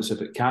on some that's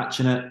about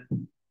catching it?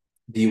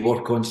 Do you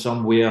work on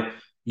some where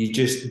you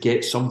just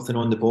get something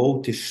on the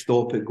ball to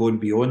stop it going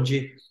beyond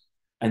you?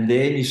 And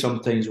then you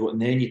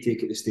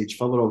take it the stage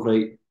further of,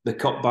 right, the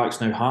cutback's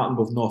now happened,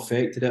 we've not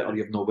affected it, or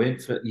you've not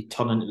went for it, you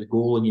turn into the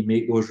goal and you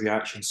make those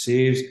reaction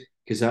saves,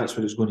 because that's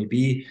what it's going to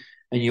be.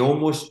 And you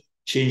almost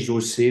change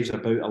those saves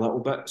about a little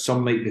bit.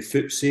 Some might be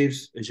foot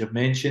saves, as you've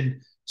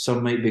mentioned.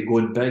 Some might be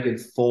going big and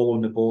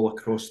following the ball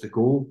across the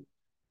goal.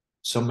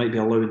 Some might be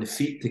allowing the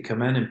feet to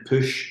come in and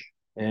push.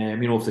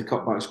 If the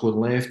cutback's going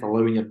left,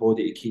 allowing your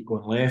body to keep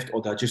going left,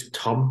 or they just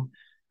turn.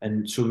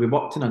 And so we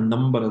worked in a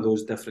number of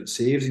those different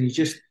saves, and you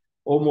just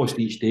almost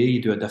each day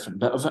you do a different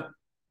bit of it,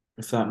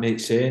 if that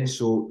makes sense.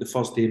 So the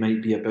first day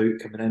might be about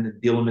coming in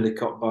and dealing with the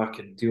cutback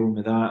and dealing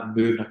with that and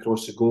moving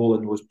across the goal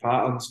and those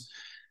patterns.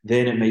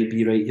 Then it might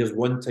be, right, here's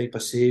one type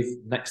of save,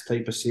 next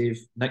type of save,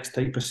 next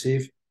type of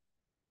save.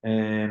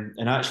 And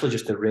actually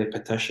just a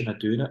repetition of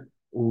doing it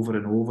over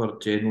and over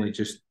generally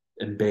just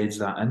embeds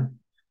that in.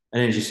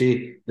 And as you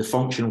say, the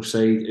functional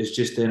side is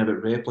just then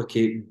about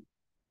replicating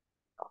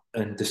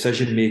and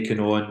decision making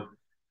on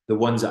the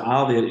ones that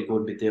are there to go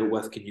and be dealt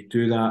with. Can you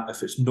do that?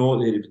 If it's not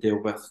there to be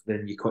dealt with,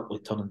 then you quickly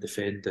turn and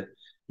defend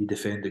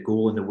the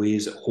goal in the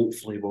ways that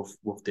hopefully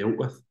we've dealt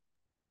with.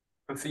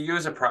 And for you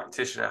as a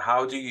practitioner,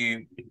 how do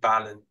you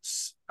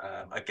balance,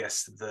 I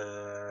guess,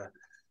 the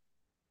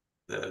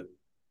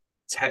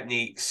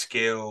technique,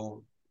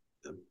 skill,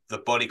 the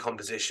body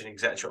composition,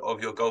 etc.,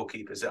 of your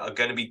goalkeepers that are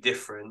going to be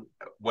different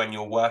when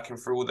you're working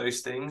through all those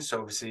things? So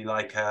obviously,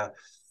 like,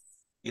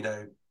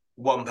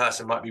 one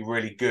person might be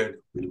really good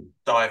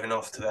diving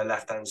off to their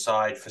left-hand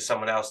side. For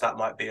someone else, that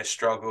might be a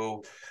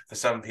struggle. For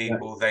some Yeah.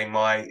 people, they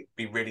might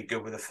be really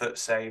good with a foot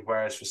save,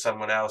 whereas for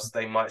someone else,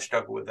 they might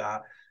struggle with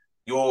that.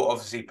 You're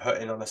obviously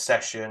putting on a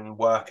session,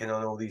 working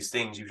on all these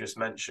things you've just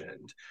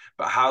mentioned.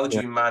 But how do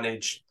Yeah. you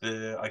manage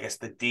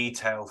the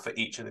detail for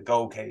each of the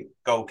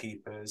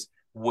goalkeepers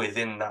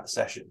within that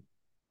session?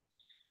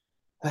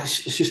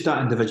 It's just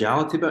that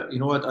individuality bit.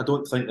 I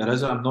don't think there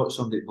is. I'm not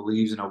somebody that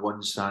believes in a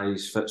one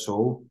size fits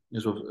all,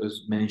 as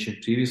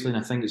mentioned previously. And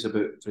I think it's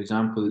about, for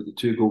example, the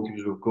two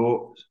goalkeepers we've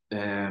got.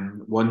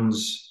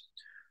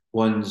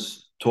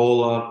 One's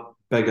taller,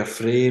 bigger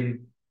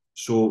frame,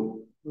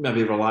 so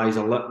maybe relies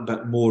a little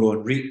bit more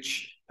on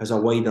reach, has a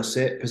wider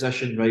set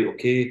position, right?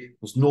 Okay,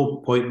 there's no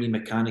point me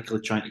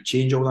mechanically trying to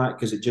change all that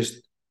because it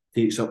just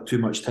takes up too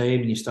much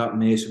time and you start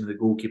messing with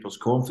the goalkeeper's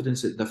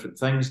confidence at different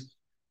things.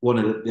 One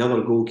of the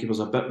other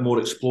goalkeepers a bit more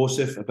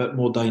explosive, a bit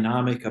more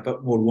dynamic, a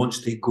bit more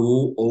wants to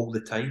go all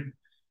the time.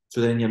 So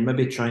then you're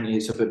maybe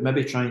it's about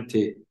maybe trying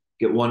to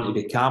get one to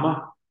be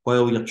calmer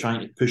while you're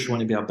trying to push one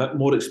to be a bit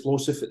more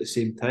explosive at the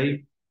same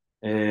time.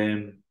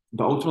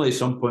 But ultimately, at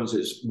some points,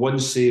 it's one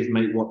save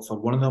might work for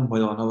one of them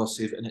while another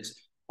save, and it's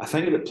I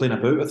think about playing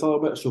about with a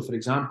little bit. So, for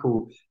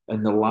example,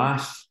 in the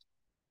last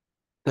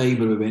time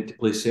when we went to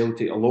play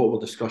Celtic, a lot of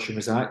the discussion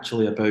was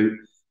actually about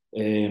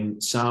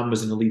Sam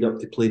was in the lead up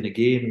to playing the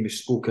game, and we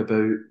spoke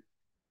about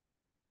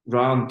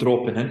rather than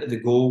dropping into the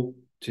goal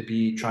to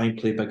be try and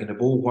play big in the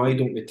ball, why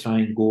don't we try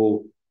and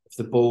go if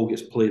the ball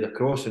gets played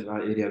across in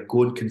that area,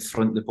 go and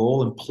confront the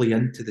ball and play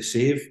into the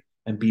save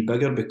and be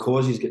bigger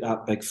because he's got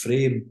that big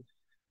frame.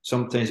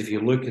 Sometimes if you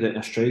look at it in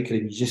a striker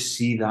and you just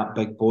see that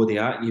big body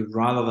at you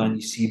rather than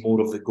you see more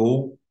of the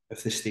goal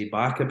if they stay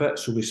back a bit.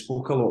 So we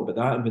spoke a lot about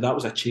that, and that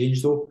was a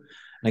change though.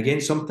 And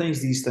again,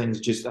 sometimes these things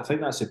just I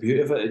think that's the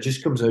beauty of it. It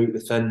just comes out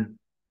within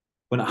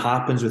when it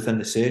happens within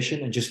the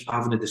session and just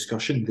having a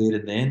discussion there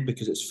and then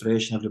because it's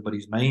fresh in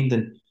everybody's mind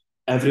and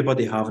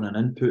everybody having an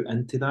input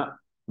into that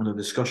and a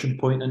discussion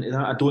point into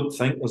that. I don't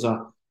think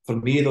for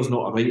me, there's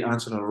not a right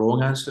answer or a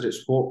wrong answer.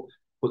 It's what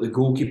the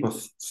goalkeeper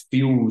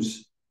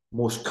feels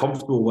most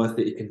comfortable with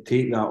that he can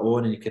take that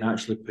on and he can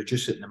actually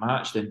produce it in the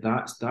match, then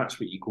that's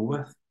what you go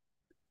with.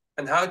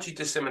 And how do you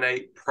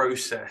disseminate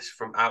process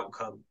from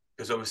outcome?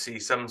 Because obviously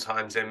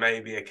sometimes there may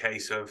be a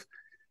case of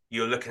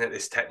you're looking at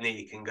this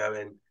technique and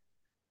going,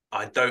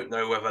 I don't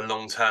know whether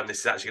long term this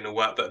is actually going to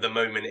work, but at the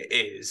moment it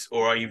is.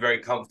 Or are you very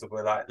comfortable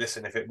with like,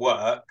 listen, if it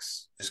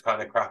works, just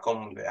kind of crack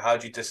on with it? How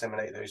do you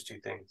disseminate those two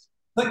things?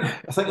 I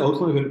think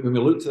ultimately when we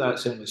looked at that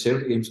certainly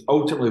Celtic games,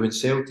 ultimately when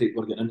Celtic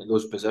were getting into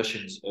those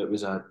positions, it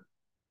was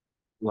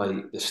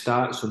like the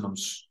stats on them,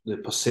 the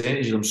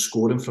percentage of them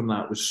scoring from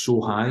that was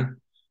so high.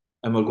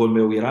 And we're going,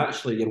 well,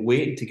 you're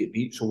waiting to get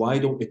beat, so why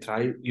don't we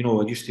try? You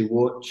know, I used to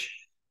watch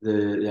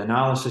the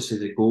analysis of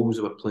the goals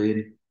they were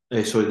playing,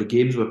 the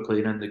games we were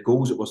playing and the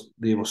goals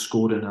they were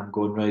scoring, and I'm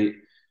going, right,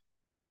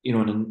 you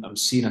know, and I'm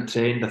seeing a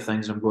trend of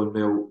things, I'm going,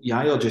 well, you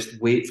either just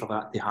wait for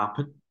that to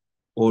happen,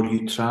 or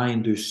you try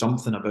and do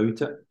something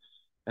about it.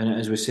 And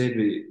as we said,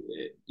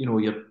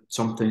 you're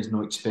sometimes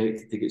not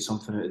expected to get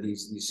something out of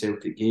these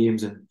Celtic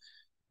games,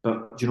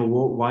 but do you know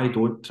what? Why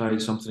don't try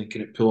something and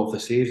can it pull off the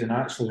saves? And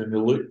actually, when we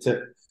looked at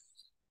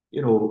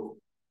you know,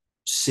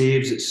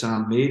 saves that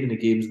Sam made in the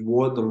games, there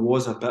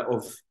was a bit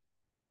of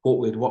what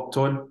we'd worked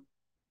on.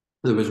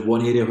 There was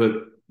one area where,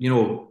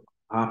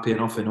 happy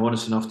enough and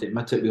honest enough to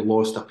admit it, we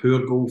lost a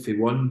poor goal for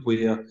one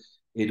where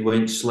it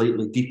went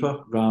slightly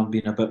deeper rather than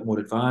being a bit more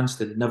advanced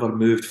and never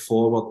moved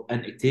forward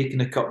into taking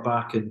the cut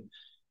back and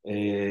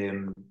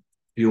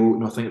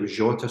no, I think it was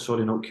Jota,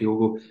 sorry, not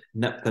Kyogo,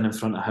 nipped in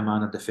front of him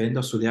and a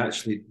defender. So they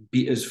actually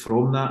beat us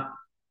from that.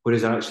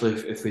 Whereas actually,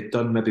 if we'd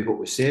done maybe what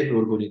we said we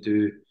were going to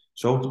do,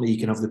 so ultimately you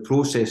can have the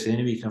process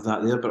anyway, you can have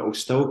that there, but it'll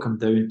still come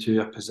down to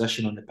a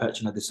position on the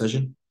pitch and a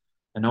decision.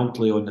 And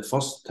ultimately, on the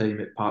first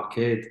time at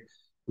Parkhead,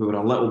 we were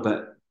a little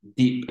bit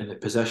deep in the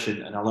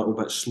position and a little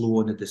bit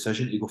slow in the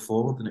decision to go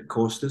forward, and it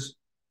cost us.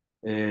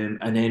 And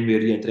then we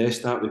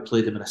readdressed that. We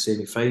played them in a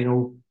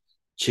semi-final,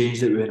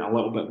 changed it. We went a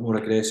little bit more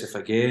aggressive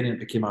again, and it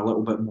became a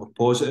little bit more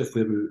positive,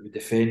 where we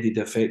defended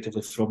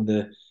effectively from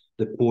the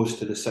post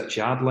to the 6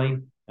 yard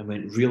line and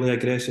went really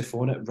aggressive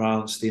on it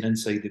rather than staying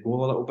inside the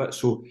goal a little bit.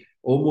 So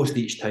almost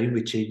each time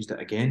we changed it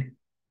again.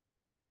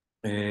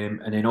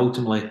 And then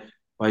ultimately,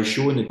 by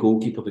showing the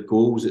goalkeeper the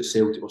goals that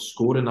Celtic were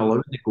scoring,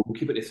 allowing the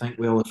goalkeeper to think,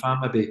 well, if I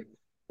maybe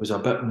was a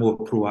bit more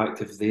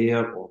proactive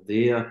there or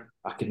there,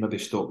 I can maybe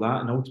stop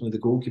that. And ultimately, the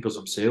goalkeepers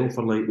themselves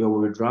are like, well,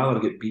 we would rather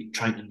get beat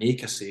trying to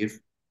make a save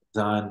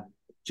than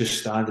just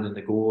standing in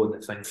the goal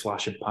and the thing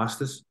flashing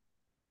past us,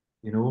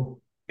 you know?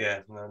 Yeah,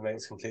 no, it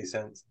makes complete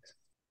sense.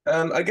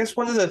 I guess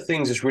one of the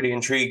things that's really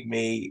intrigued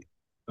me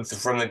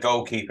from the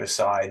goalkeeper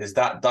side is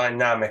that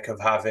dynamic of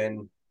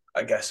having,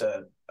 I guess,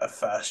 a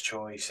first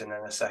choice and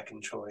then a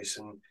second choice,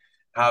 and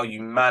how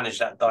you manage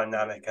that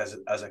dynamic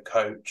as a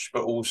coach,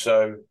 but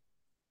also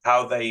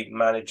how they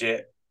manage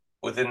it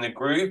within the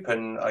group,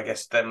 and I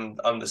guess them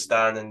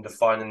understanding and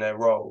defining their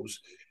roles.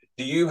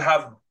 Do you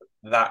have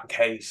that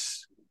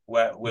case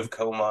where with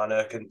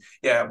Kilmarnock, and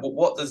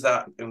what does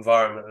that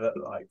environment look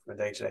like from a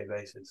day-to-day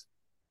basis?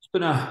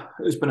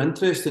 It's been an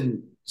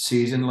interesting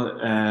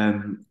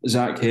season.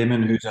 Zach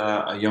Hemming, who's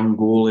a young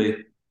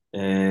goalie,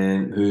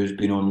 who's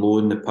been on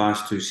loan the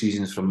past 2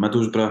 seasons from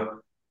Middlesbrough.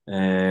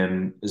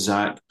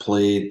 Zach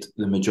played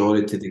the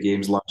majority of the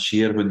games last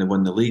year when they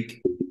won the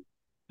league,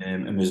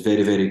 and was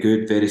very, very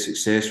good, very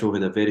successful.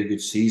 Had a very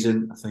good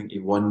season. I think he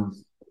won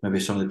maybe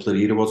some of the player of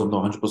the year awards. I'm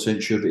not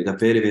 100% sure, but he had a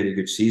very, very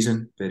good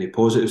season, very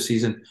positive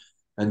season.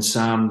 And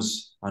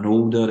Sam's an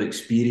older,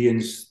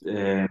 experienced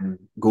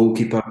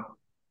goalkeeper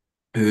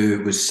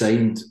who was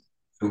signed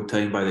full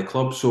time by the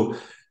club. So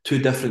two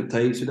different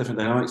types, two different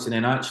dynamics. And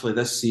then actually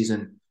this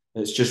season,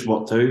 it's just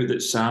worked out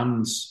that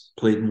Sam's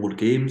played more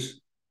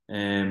games,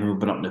 we've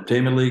been up in the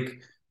Premier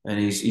League, and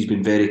he's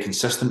been very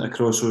consistent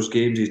across those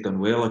games. He's done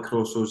well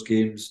across those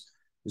games.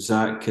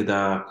 Zach had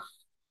a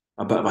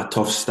bit of a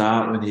tough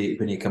start when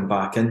he come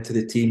back into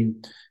the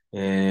team,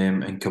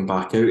 and come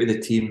back out of the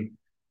team,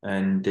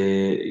 and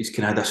he's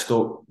kind of had a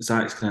stop.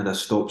 Zach's kind of had a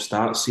stop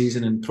start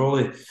season, and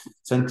probably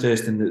it's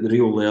interesting that the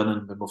real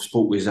learning when we've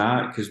spoke with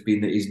Zach has been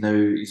that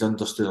he's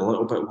understood a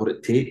little bit what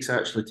it takes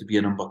actually to be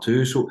a number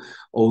two. So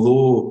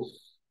although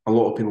a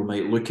lot of people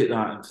might look at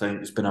that and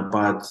think it's been a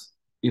bad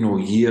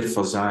year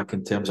for Zach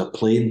in terms of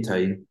playing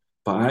time.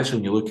 But actually,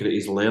 when you look at it,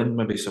 he's learned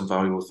maybe some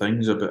valuable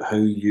things about how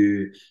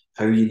you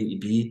need to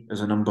be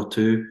as a number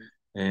two,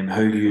 how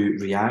you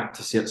react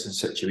to certain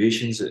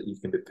situations that you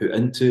can be put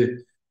into,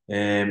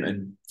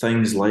 and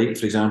things like,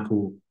 for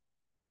example,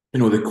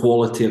 the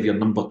quality of your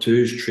number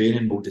two's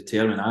training will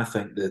determine, I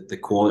think, the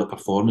quality of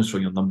performance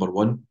from your number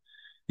one.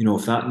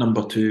 If that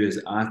number two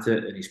is at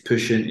it and he's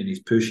pushing and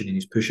he's pushing and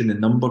he's pushing, the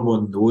number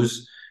one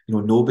knows.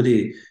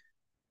 Nobody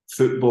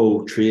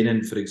football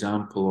training, for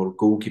example, or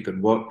goalkeeping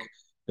work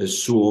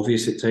is so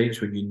obvious at times.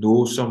 When you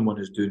know someone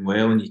is doing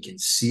well and you can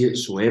see it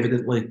so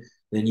evidently,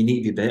 then you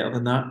need to be better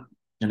than that.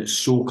 And it's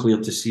so clear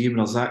to see. When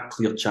there's that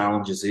clear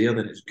challenge is there,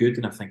 then it's good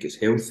and I think it's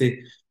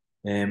healthy.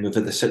 We've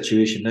had the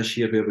situation this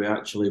year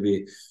where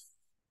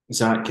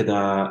Zach had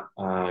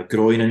a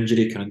groin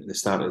injury coming into the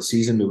start of the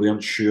season. We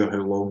weren't sure how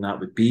long that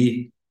would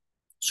be.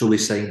 So we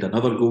signed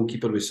another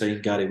goalkeeper. We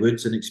signed Gary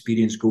Woods, an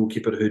experienced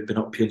goalkeeper who'd been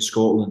up here in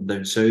Scotland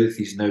down south.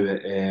 He's now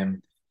at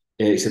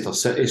Exeter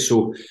City.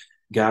 So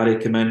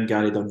Gary came in.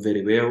 Gary done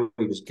very well.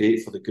 He was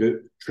great for the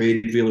group.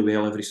 Trained really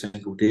well every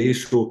single day.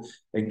 So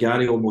and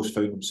Gary almost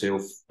found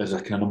himself as a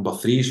kind of number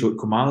three. So at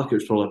Kilmarnock it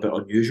was probably a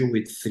bit unusual. We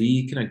had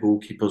three kind of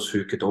goalkeepers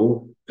who could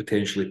all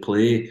potentially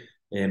play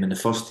in the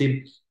first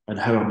team. And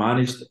how I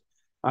managed,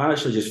 I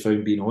actually just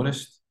found being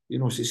honest.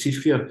 See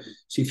if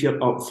you're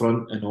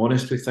upfront and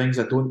honest with things.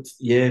 I don't.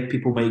 Yeah,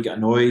 people might get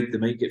annoyed, they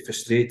might get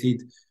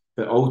frustrated,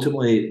 but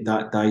ultimately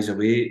that dies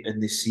away,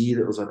 and they see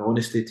that there's an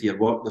honesty to your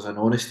work, there's an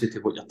honesty to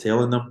what you're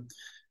telling them,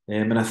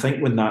 and I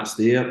think when that's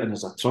there and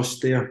there's a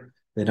trust there,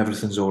 then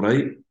everything's all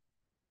right.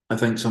 I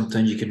think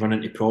sometimes you can run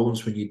into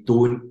problems when you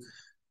don't.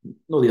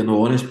 Not that you're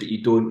not honest, but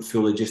you don't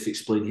fully just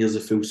explain. Here's the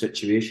full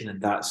situation,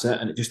 and that's it.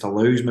 And it just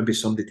allows maybe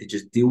somebody to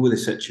just deal with the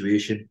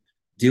situation,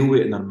 deal with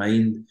it in their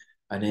mind,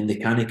 and then they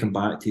can't come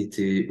back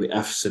to with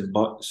ifs and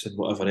buts and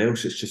whatever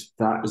else. It's just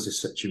that is the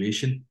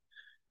situation,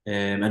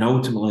 and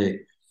ultimately,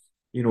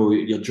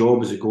 your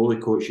job as a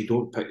goalie coach, you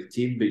don't pick the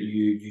team, but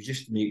you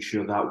just make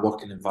sure that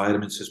working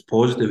environment's as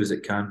positive as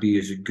it can be,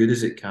 as good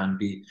as it can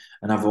be.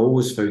 And I've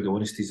always found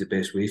honesty is the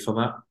best way for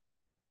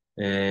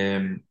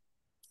that.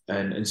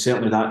 And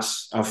certainly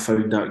I've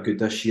found that good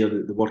this year.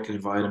 That the working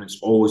environment's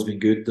always been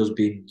good. There's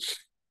been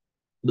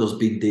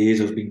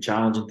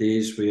challenging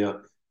days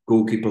where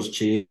goalkeepers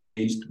changed.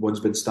 One's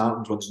been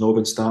starting, one's not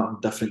been starting.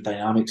 Different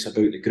dynamics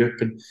about the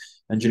group,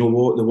 and you know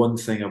what? The one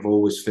thing I've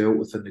always felt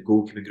within the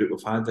goalkeeping group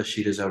we've had this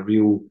year is a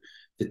real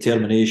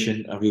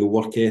determination, a real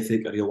work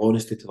ethic, a real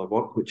honesty to the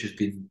work, which has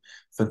been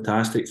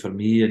fantastic for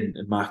me in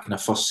my kind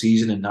of first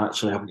season and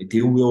actually having to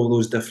deal with all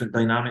those different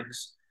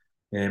dynamics.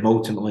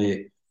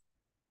 Ultimately,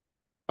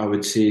 I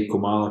would say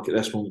Kilmarnock at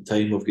this moment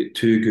in time, we've got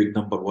two good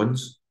number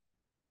ones.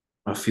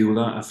 I feel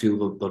that. I feel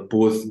that they're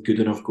both good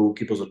enough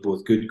goalkeepers, they're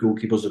both good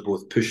goalkeepers, they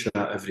both push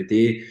that every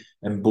day,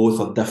 and both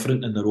are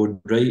different in their own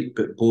right,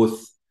 but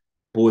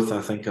both I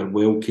think are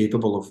well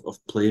capable of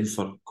playing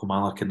for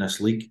Kilmarnock in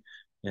this league.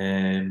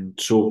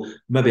 So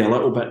maybe a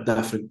little bit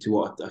different to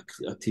what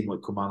a team like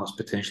Kilmarnock's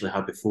potentially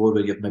had before,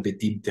 where you've maybe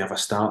deemed to have a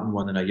starting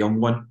one and a young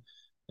one.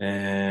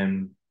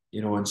 And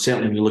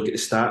certainly when you look at the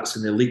stats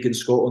in the league in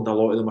Scotland, a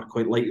lot of them are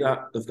quite like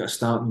that. They've got a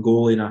starting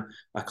goalie and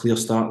a clear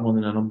starting one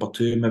and a number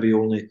two. Maybe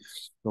only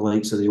the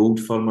likes of the Old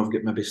Firm have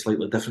got maybe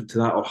slightly different to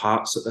that, or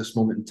Hearts at this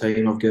moment in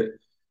time. I've got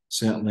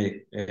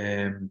certainly,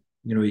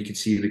 you can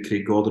see with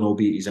Craig Gordon,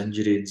 albeit his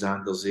injury and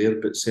Xander's there,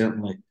 but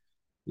certainly,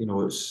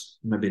 it's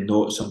maybe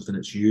not something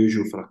that's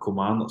usual for a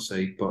Kilmarnock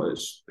side, but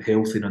it's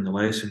healthy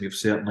nonetheless, and we've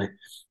certainly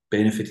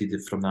benefited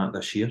from that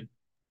this year.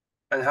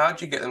 And how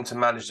do you get them to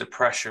manage the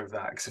pressure of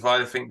that? Because if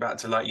I think back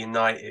to like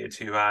United,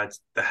 who had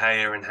De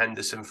Gea and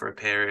Henderson for a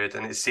period,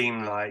 and it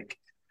seemed like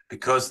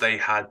because they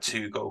had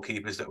two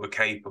goalkeepers that were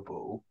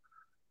capable,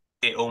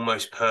 it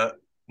almost put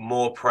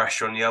more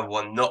pressure on the other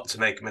one not to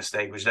make a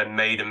mistake, which then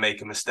made them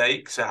make a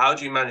mistake. So how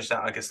do you manage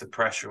that? I guess the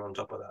pressure on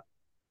top of that.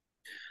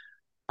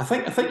 I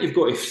think you've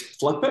got to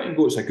flip it and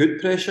go, it's a good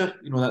pressure.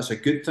 That's a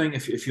good thing.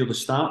 If you're the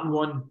starting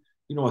one,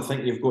 I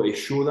think you've got to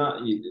show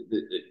that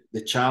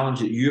the challenge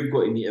that you've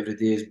got to meet every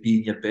day is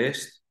being your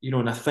best.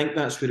 And I think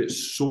that's where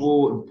it's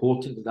so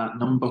important that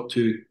number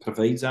two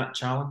provides that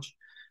challenge.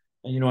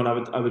 And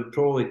I would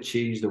probably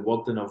change the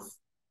wording of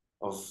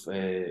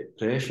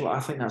pressure. I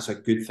think that's a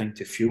good thing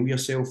to fuel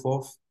yourself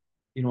off.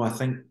 I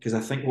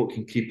think what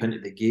can creep into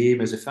the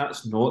game is if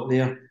that's not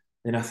there,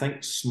 then I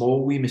think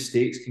small wee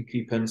mistakes can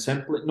creep in.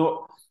 Simply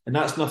not, and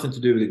that's nothing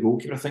to do with the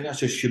goalkeeper. I think that's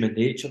just human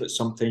nature that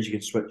sometimes you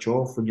can switch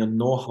off when you're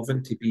not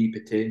having to be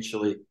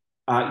potentially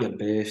at your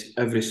best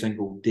every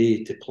single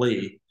day to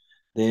play,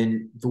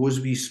 then those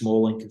wee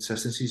small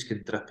inconsistencies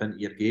can drip into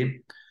your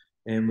game.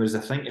 Whereas I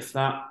think if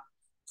that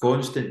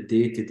constant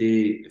day to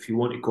day, if you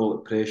want to call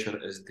it pressure,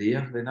 is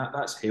there, then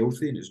that's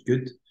healthy and it's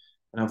good.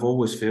 And I've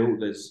always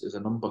felt as a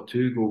number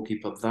two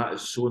goalkeeper, that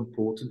is so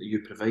important that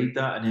you provide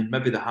that. And then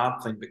maybe the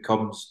hard thing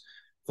becomes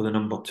for the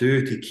number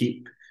two to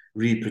keep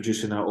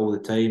reproducing that all the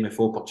time. If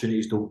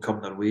opportunities don't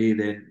come their way,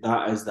 then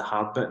that is the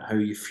hard bit, how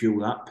you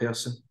fuel that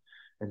person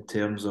in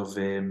terms of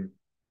them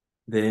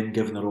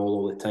giving their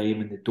all the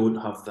time, and they don't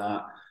have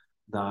that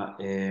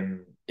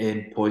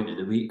end point of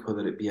the week,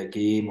 whether it be a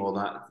game or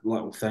that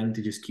little thing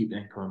to just keep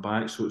them coming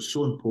back. So it's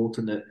so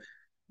important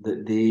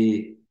that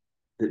they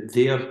that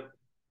their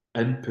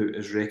input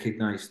is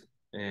recognised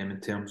in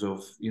terms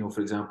of,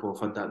 for example,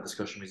 I've had that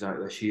discussion with Zach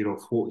this year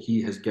of what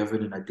he has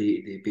given on a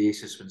day-to-day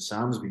basis when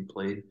Sam's been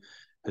playing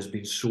has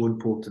been so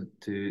important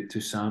to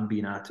Sam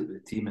being at it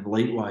with the team. And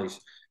likewise,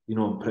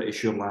 I'm pretty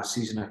sure last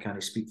season, I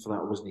can't speak for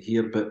that, I wasn't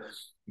here,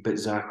 but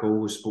Zach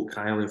always spoke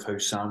highly of how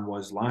Sam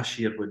was last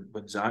year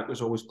when Zach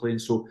was always playing.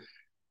 So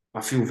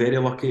I feel very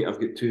lucky. I've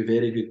got two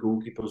very good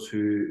goalkeepers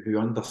who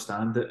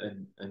understand it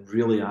and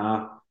really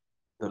are.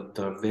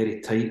 They're a very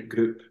tight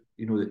group.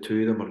 The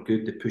two of them are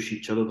good. They push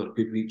each other. They're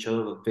good with each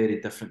other. They're very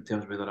different in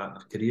terms of where they're at in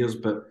their careers,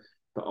 but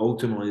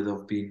ultimately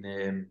they've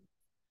been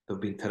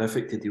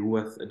terrific to deal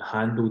with and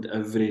handled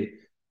every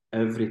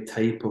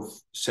type of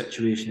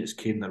situation that's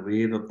came their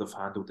way. They've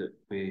handled it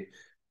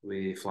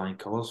with flying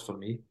colours for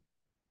me.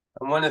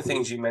 And one of the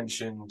things you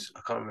mentioned, I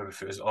can't remember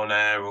if it was on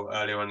air or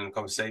earlier on in the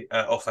conversation,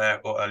 off air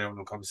or earlier on in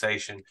the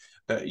conversation,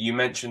 but you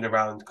mentioned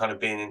around kind of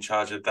being in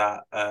charge of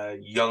that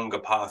younger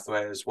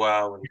pathway as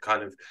well, and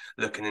kind of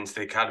looking into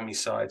the academy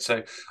side.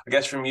 So I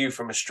guess from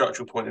a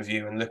structural point of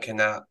view and looking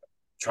at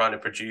trying to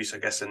produce, I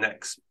guess, the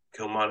next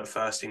Kilmarnock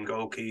first team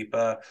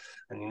goalkeeper,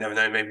 and you never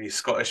know, maybe a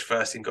Scottish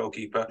first team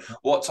goalkeeper.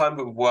 What type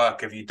of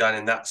work have you done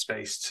in that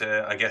space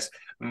to, I guess,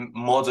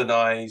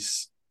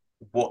 modernise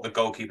what the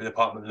goalkeeper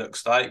department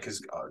looks like?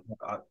 Because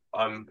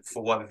I'm,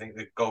 for one, I think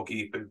the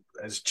goalkeeper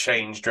has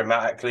changed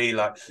dramatically.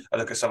 Like, I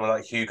look at someone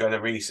like Hugo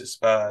Lloris at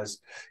Spurs.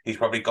 He's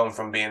probably gone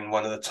from being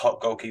one of the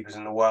top goalkeepers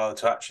in the world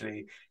to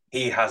actually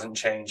he hasn't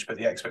changed, but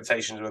the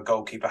expectations of a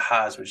goalkeeper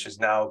has, which has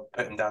now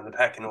put him down the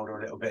pecking order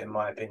a little bit, in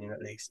my opinion, at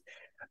least.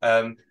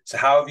 So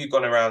how have you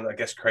gone around, I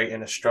guess,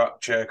 creating a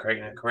structure,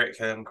 creating a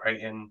curriculum,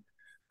 creating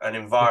an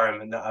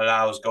environment that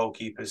allows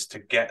goalkeepers to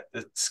get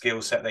the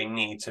skill set they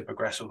need to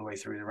progress all the way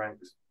through the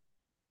ranks?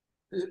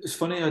 It's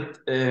funny.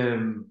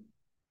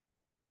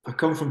 I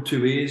come from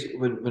two ways.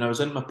 When I was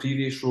in my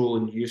previous role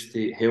and you used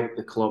to help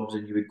the clubs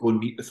and you would go and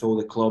meet with all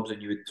the clubs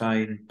and you would try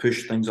and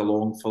push things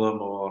along for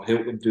them or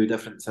help them do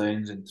different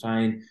things and try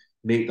and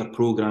make their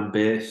programme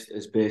best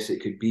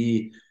it could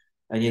be.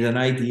 And you had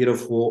an idea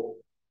of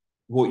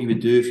what you would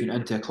do if you went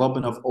into a club.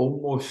 And I've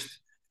almost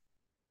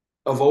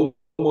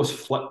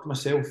flipped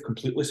myself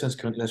completely since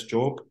coming to this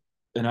job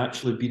and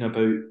actually been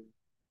about,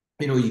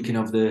 you can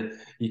have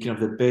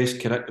the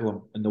best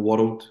curriculum in the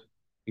world,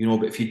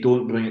 but if you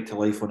don't bring it to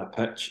life on a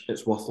pitch,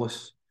 it's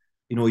worthless.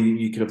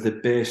 You can have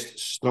the best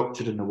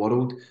structure in the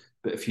world,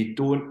 but if you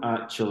don't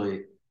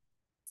actually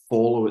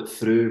follow it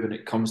through when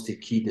it comes to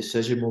key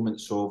decision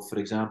moments of, for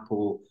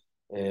example,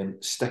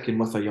 sticking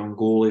with a young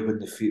goalie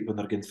when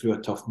they're going through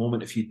a tough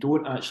moment, if you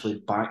don't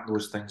actually back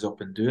those things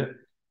up and do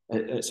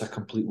it's a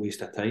complete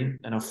waste of time.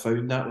 And I've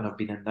found that when I've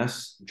been in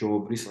this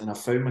job recently, and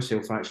I've found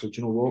myself actually,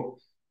 do you know what?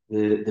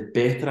 The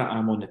better I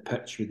am on the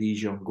pitch with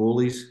these young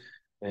goalies,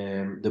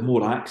 the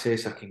more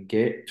access I can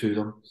get to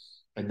them,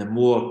 and the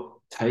more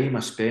time I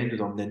spend with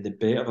them, then the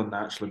better they're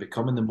naturally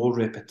becoming. The more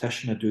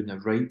repetition of doing the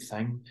right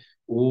thing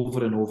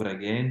over and over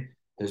again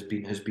has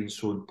been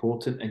so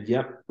important. And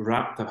yep,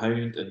 wrapped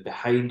around and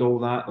behind all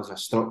that, there's a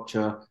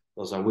structure,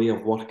 there's a way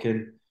of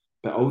working.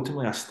 But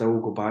ultimately, I still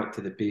go back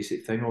to the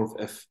basic thing of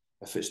if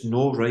it's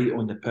not right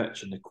on the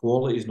pitch and the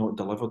quality is not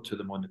delivered to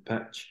them on the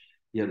pitch,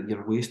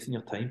 you're wasting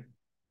your time.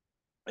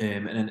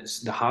 And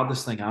it's the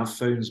hardest thing I've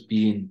found is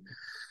being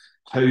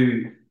how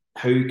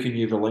how can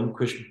you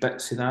relinquish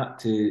bits of that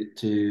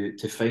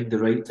to find the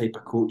right type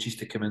of coaches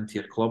to come into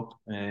your club.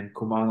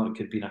 Kilmarnock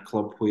had been a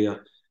club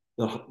where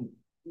there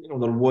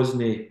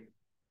wasn't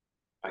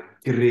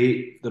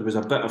there was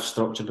a bit of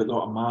structure, but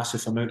not a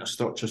massive amount of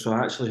structure. So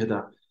I actually had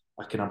a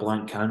kind of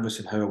blank canvas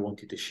in how I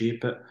wanted to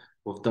shape it.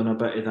 We've done a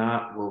bit of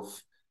that.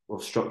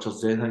 We've structured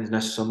things.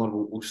 This summer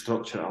we'll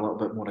structure it a little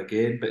bit more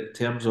again. But in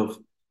terms of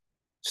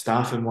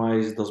staffing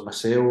wise, there's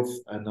myself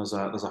and there's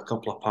a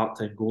couple of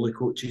part-time goalie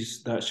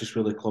coaches. That's just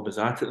where the club is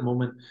at the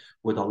moment.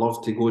 Would I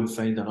love to go and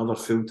find another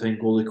full-time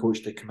goalie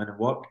coach to come in and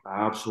work?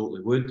 I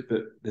absolutely would,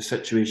 but the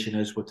situation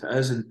is what it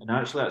is, and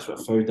actually that's what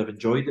I found. I've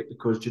enjoyed it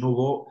because do you know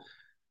what?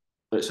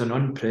 It's an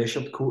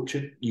unpressured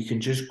coaching. You can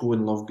just go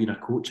and love being a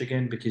coach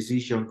again because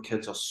these young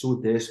kids are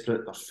so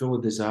desperate. They're full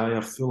of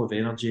desire, full of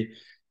energy,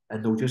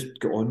 and they'll just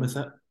get on with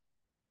it.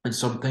 And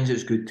sometimes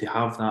it's good to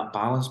have that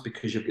balance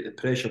because you've got the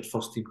pressured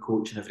first team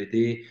coaching every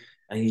day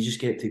and you just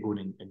get to go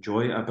and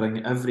enjoy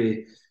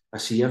it. I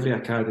see every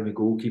academy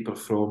goalkeeper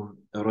from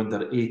our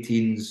under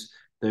 18s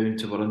down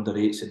to our under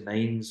eights and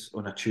nines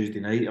on a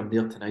Tuesday night. I'm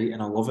there tonight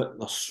and I love it.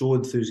 They're so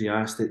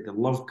enthusiastic. They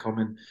love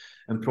coming.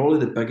 And probably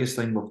the biggest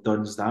thing we've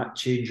done is that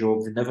change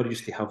of they never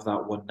used to have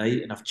that one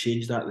night, and I've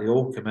changed that. They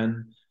all come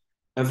in.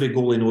 Every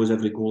goalie knows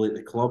every goalie at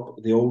the club.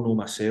 They all know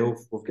myself.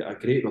 We've got a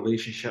great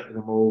relationship with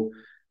them all.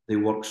 They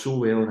work so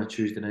well on a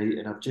Tuesday night,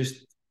 and I've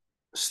just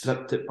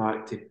stripped it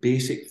back to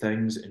basic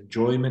things,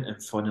 enjoyment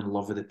and fun and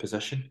love of the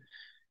position,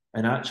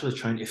 and actually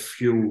trying to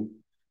fuel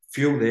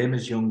them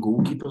as young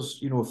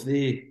goalkeepers.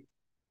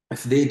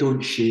 If they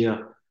don't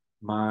share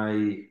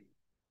my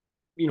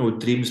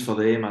dreams for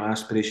them or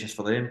aspirations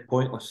for them,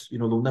 pointless.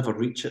 They'll never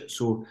reach it.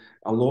 So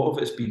a lot of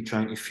it's been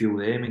trying to fuel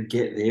them and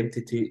get them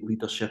to take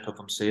leadership of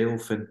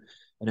themselves. And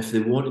if they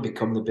want to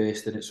become the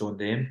best, then it's on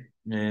them.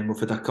 We've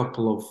had a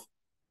couple of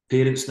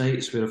parents'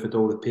 nights where I've had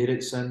all the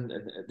parents in,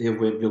 and they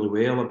went really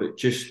well about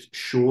just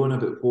showing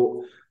about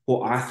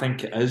what I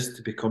think it is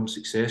to become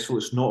successful.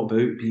 It's not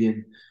about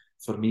being,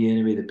 for me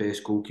anyway, the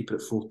best goalkeeper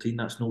at 14.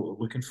 That's not what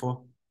we're looking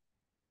for.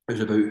 It's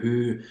about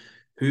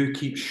who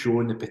keeps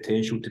showing the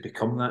potential to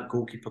become that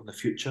goalkeeper in the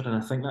future. And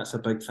I think that's a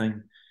big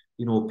thing,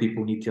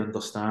 people need to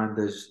understand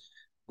is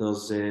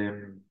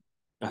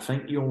I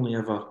think you only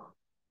ever,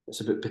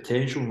 it's about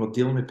potential and we're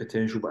dealing with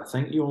potential, but I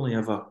think you only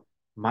ever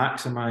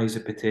maximise the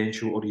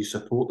potential or you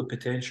support the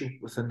potential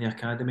within the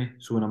academy.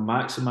 So when I'm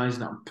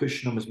maximising it, I'm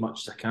pushing them as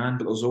much as I can,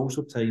 but there's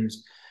also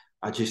times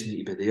I just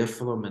need to be there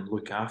for them and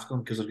look after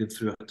them because they're going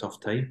through a tough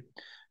time.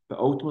 But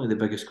ultimately, the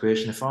biggest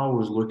question, if I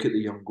always look at the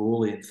young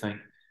goalie and think,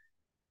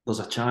 there's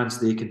a chance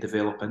they can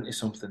develop into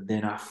something,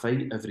 then I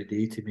fight every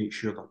day to make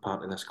sure they're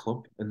part of this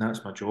club. And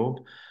that's my job.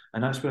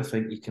 And that's where I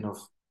think you can have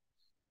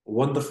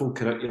wonderful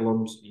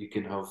curriculums, you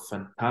can have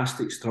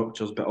fantastic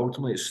structures, but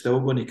ultimately it's still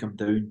going to come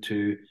down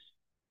to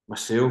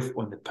myself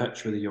on the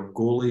pitch with the young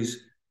goalies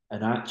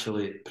and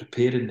actually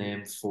preparing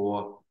them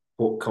for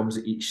what comes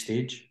at each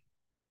stage.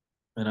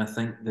 And I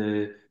think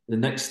the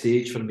next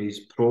stage for me is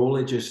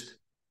probably just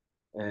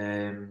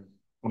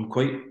I'm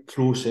quite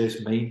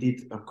process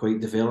minded, I'm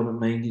quite development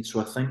minded, so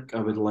I think I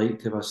would like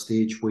to have a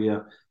stage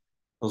where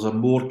there's a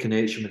more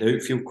connection with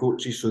outfield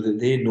coaches so that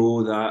they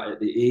know that at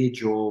the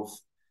age of,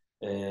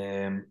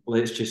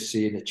 let's just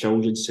say in the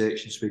children's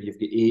sections where you've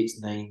got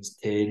eights, nines,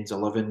 tens,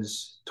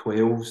 11s,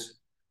 12s,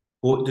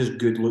 what does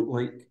good look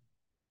like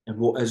and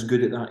what is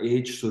good at that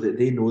age so that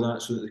they know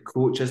that, so that the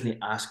coach isn't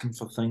asking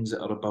for things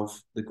that are above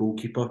the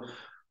goalkeeper.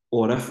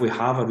 Or if we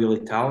have a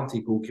really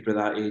talented goalkeeper at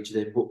that age,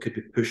 then what could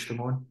we push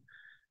them on?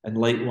 And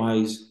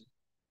likewise,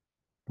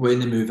 when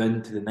they move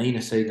into the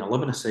 9-a-side and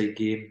 11-a-side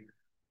game,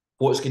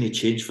 what's going to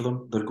change for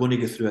them? They're going to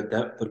go through a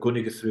dip. They're going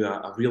to go through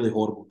a really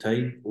horrible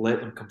time. Let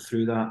them come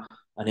through that.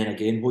 And then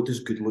again, what does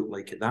good look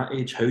like at that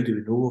age? How do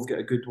we know we've got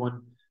a good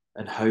one?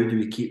 And how do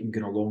we keep them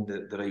going along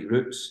the right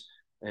routes?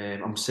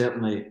 I'm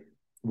certainly,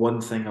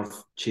 one thing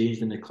I've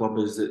changed in the club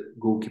is that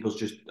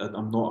goalkeepers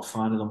I'm not a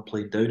fan of them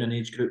playing down an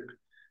age group.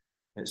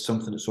 It's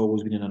something that's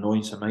always been an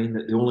annoyance of mine,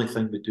 that the only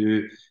thing we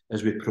do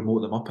is we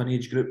promote them up an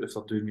age group if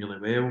they're doing really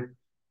well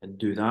and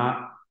do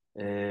that.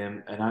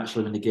 And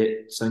actually, when they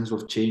get, things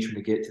have changed when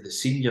they get to the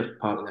senior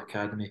part of the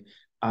academy,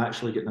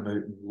 actually getting them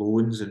out in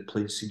loans and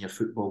playing senior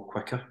football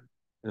quicker.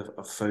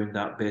 I've found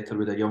that better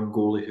with a young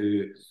goalie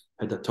who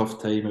had a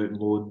tough time out in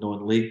loan,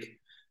 non-league.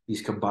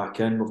 He's come back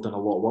in. We've done a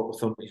lot of work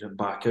with him. He's went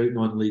back out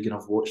non-league, and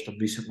I've watched him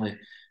recently,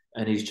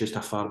 and he's just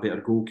a far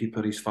better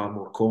goalkeeper. He's far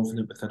more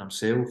confident within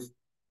himself.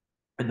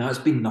 And that's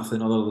been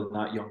nothing other than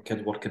that young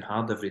kid working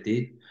hard every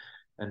day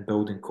and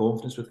building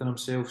confidence within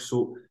himself.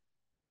 So,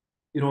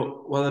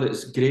 whether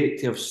it's great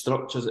to have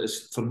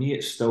structures, for me,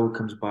 it still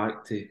comes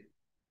back to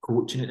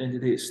coaching at the end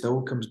of the day. It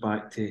still comes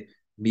back to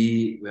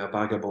me with a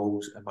bag of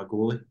balls and my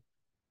goalie.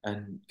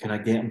 And can I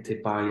get him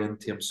to buy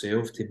into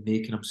himself, to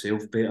making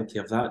himself better, to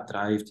have that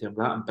drive, to have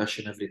that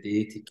ambition every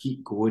day, to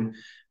keep going.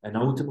 And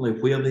ultimately,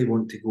 where they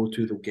want to go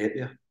to, they'll get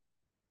there.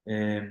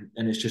 And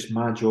it's just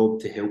my job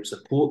to help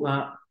support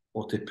that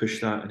or to push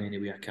that in any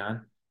way I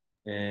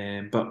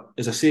can. But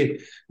as I say,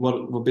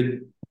 we've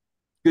been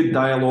good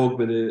dialogue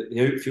with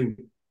the outfield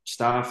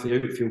staff,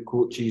 the outfield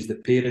coaches, the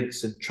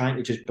parents, and trying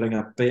to just bring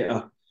a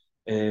better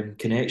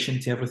connection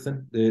to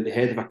everything. The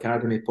head of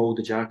academy, Paul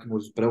DeJackson,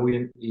 was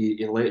brilliant.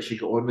 He lets you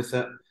get on with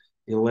it.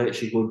 He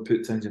lets you go and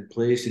put things in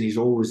place, and he's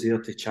always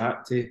there to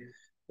chat to.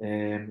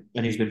 And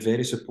he's been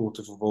very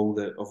supportive of all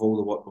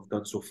the work we've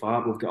done so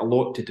far. We've got a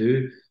lot to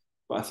do,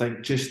 but I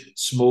think just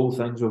small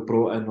things we've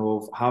brought in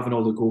of having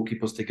all the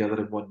goalkeepers together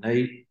in one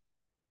night.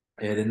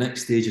 The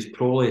next stage is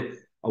probably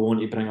I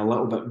want to bring a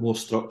little bit more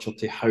structure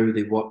to how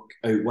they work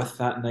out with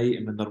that night,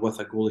 and when they're with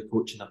a goalie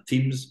coach and their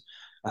teams,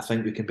 I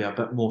think we can be a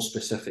bit more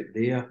specific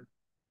there.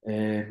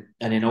 And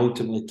then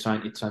ultimately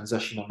trying to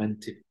transition them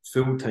into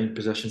full-time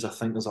positions. I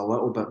think there's a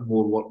little bit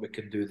more work we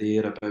can do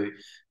there about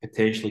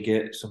potentially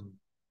get some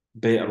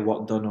better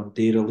work done on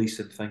day release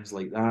and things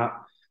like that.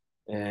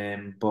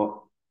 But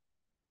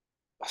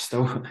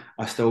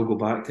I still go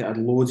back to it. I had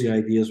loads of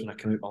ideas when I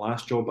came out my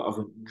last job, but I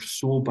went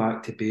so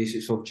back to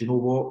basics of, do you know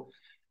what?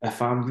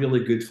 If I'm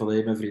really good for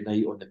them every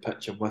night on the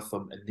pitch and with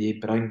them, and they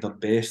bring their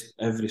best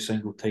every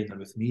single time they're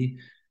with me,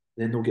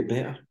 then they'll get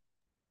better.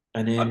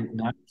 and I, then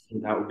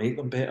naturally that will make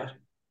them better.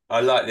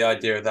 I like the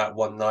idea of that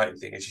one night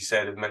thing, as you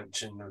said, of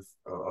mention of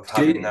It's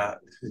having great.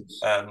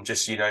 that,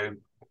 just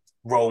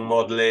role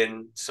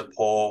modeling,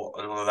 support,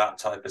 and all of that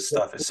type of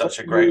stuff. It's such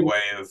a great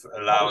way of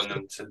allowing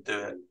them to do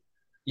it.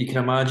 You can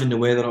imagine the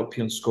weather up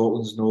here in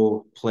Scotland's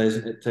no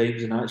pleasant at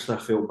times, and actually I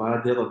felt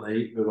bad the other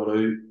night. We were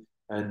out,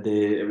 and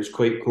it was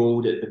quite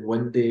cold. It had been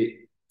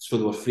windy, so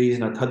they were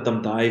freezing. I'd had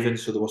them diving,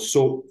 so they were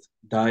soaked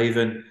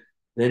diving.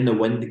 Then the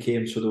wind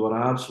came, so they were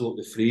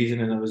absolutely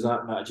freezing, and it was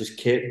that. And I just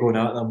kept going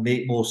at them,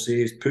 make more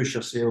saves, push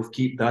yourself,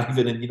 keep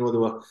diving, and they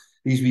were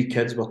these wee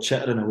kids were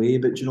chittering away.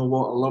 But you know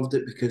what? I loved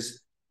it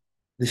because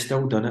they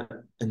still done it,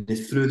 and they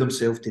threw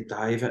themselves to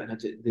dive it,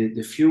 and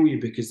they fuel you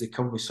because they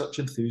come with such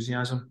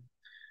enthusiasm.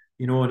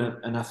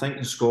 And I think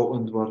in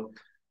Scotland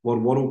we're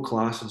world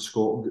class in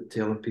Scotland at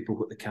telling people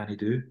what they can't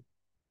do.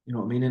 You know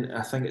what I mean? And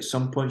I think at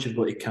some point you've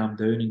got to calm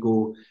down and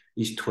go,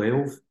 he's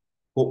 12.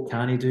 What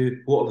can he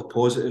do? What are the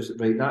positives?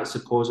 Right, that's the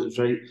positives,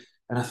 right?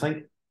 And I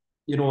think,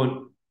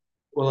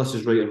 well, this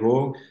is right or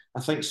wrong. I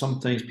think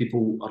sometimes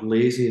people are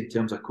lazy in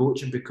terms of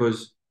coaching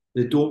because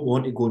they don't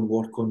want to go and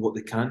work on what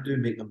they can't do,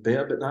 make them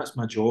better. But that's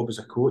my job as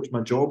a coach. My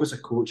job as a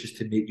coach is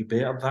to make you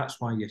better. That's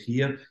why you're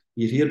here.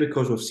 You're here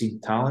because we've seen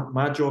talent.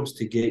 My job's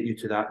to get you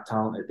to that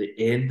talent at the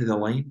end of the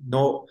line,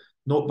 not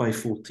by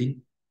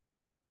 14.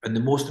 And the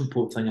most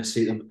important thing I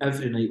say to them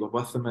every night we're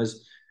with them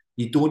is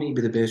you don't need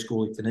to be the best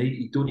goalie tonight,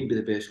 you don't need to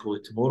be the best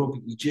goalie tomorrow,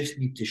 but you just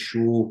need to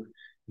show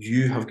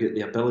you have got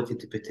the ability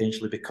to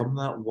potentially become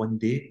that one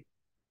day.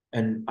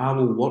 And I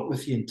will work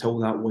with you until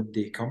that one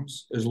day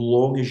comes, as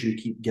long as you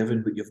keep giving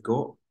what you've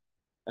got.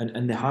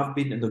 And they have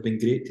been, and they've been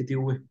great to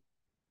deal with.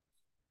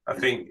 I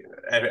think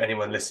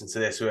anyone listening to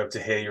this will be able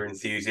to hear your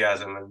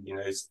enthusiasm, and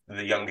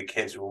the younger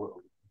kids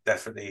will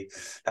definitely,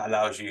 that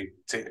allows you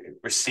to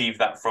receive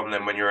that from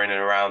them when you're in and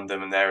around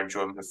them and their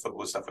enjoyment of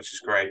football stuff, which is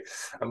great.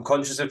 I'm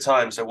conscious of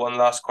time, so one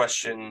last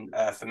question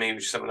for me,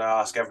 which is something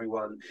I ask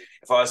everyone.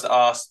 If I was to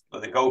ask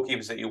the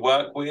goalkeepers that you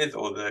work with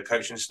or the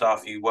coaching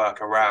staff you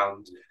work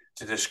around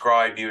to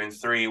describe you in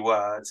 3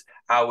 words,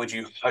 how would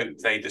you hope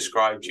they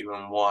described you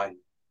and why?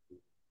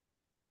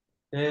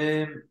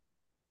 Um,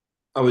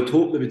 I would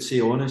hope they would say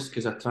honest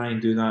because I try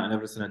and do that in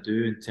everything I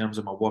do in terms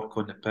of my work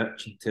on the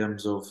pitch, in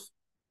terms of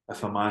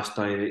if I'm asked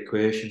direct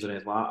questions or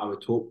anything like that. I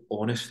would hope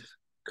honest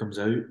comes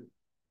out.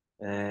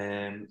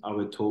 I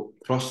would hope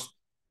trust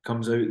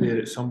comes out there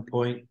at some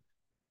point,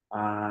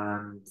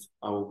 and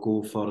I will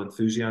go for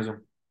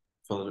enthusiasm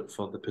for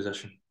the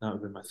position. That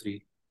would be my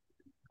 3.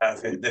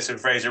 Perfect. Listen,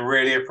 Fraser,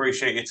 really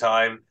appreciate your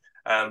time,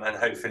 and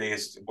hopefully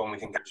it's when we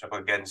can catch up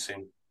again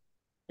soon.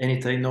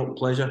 Anytime, no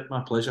pleasure,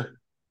 my pleasure.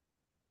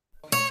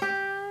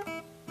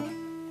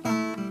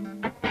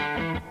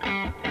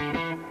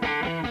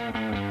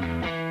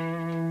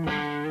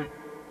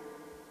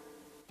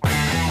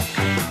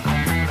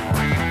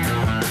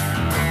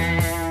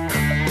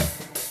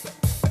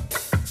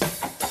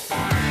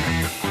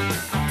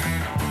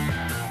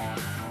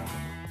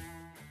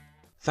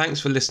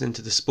 Thanks for listening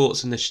to the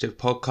Sports Initiative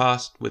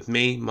podcast with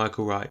me,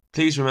 Michael Wright.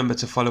 Please remember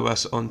to follow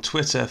us on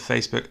Twitter,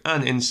 Facebook,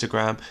 and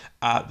Instagram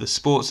at the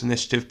Sports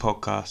Initiative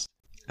Podcast,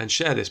 and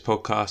share this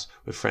podcast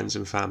with friends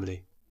and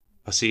family.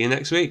 I'll see you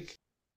next week.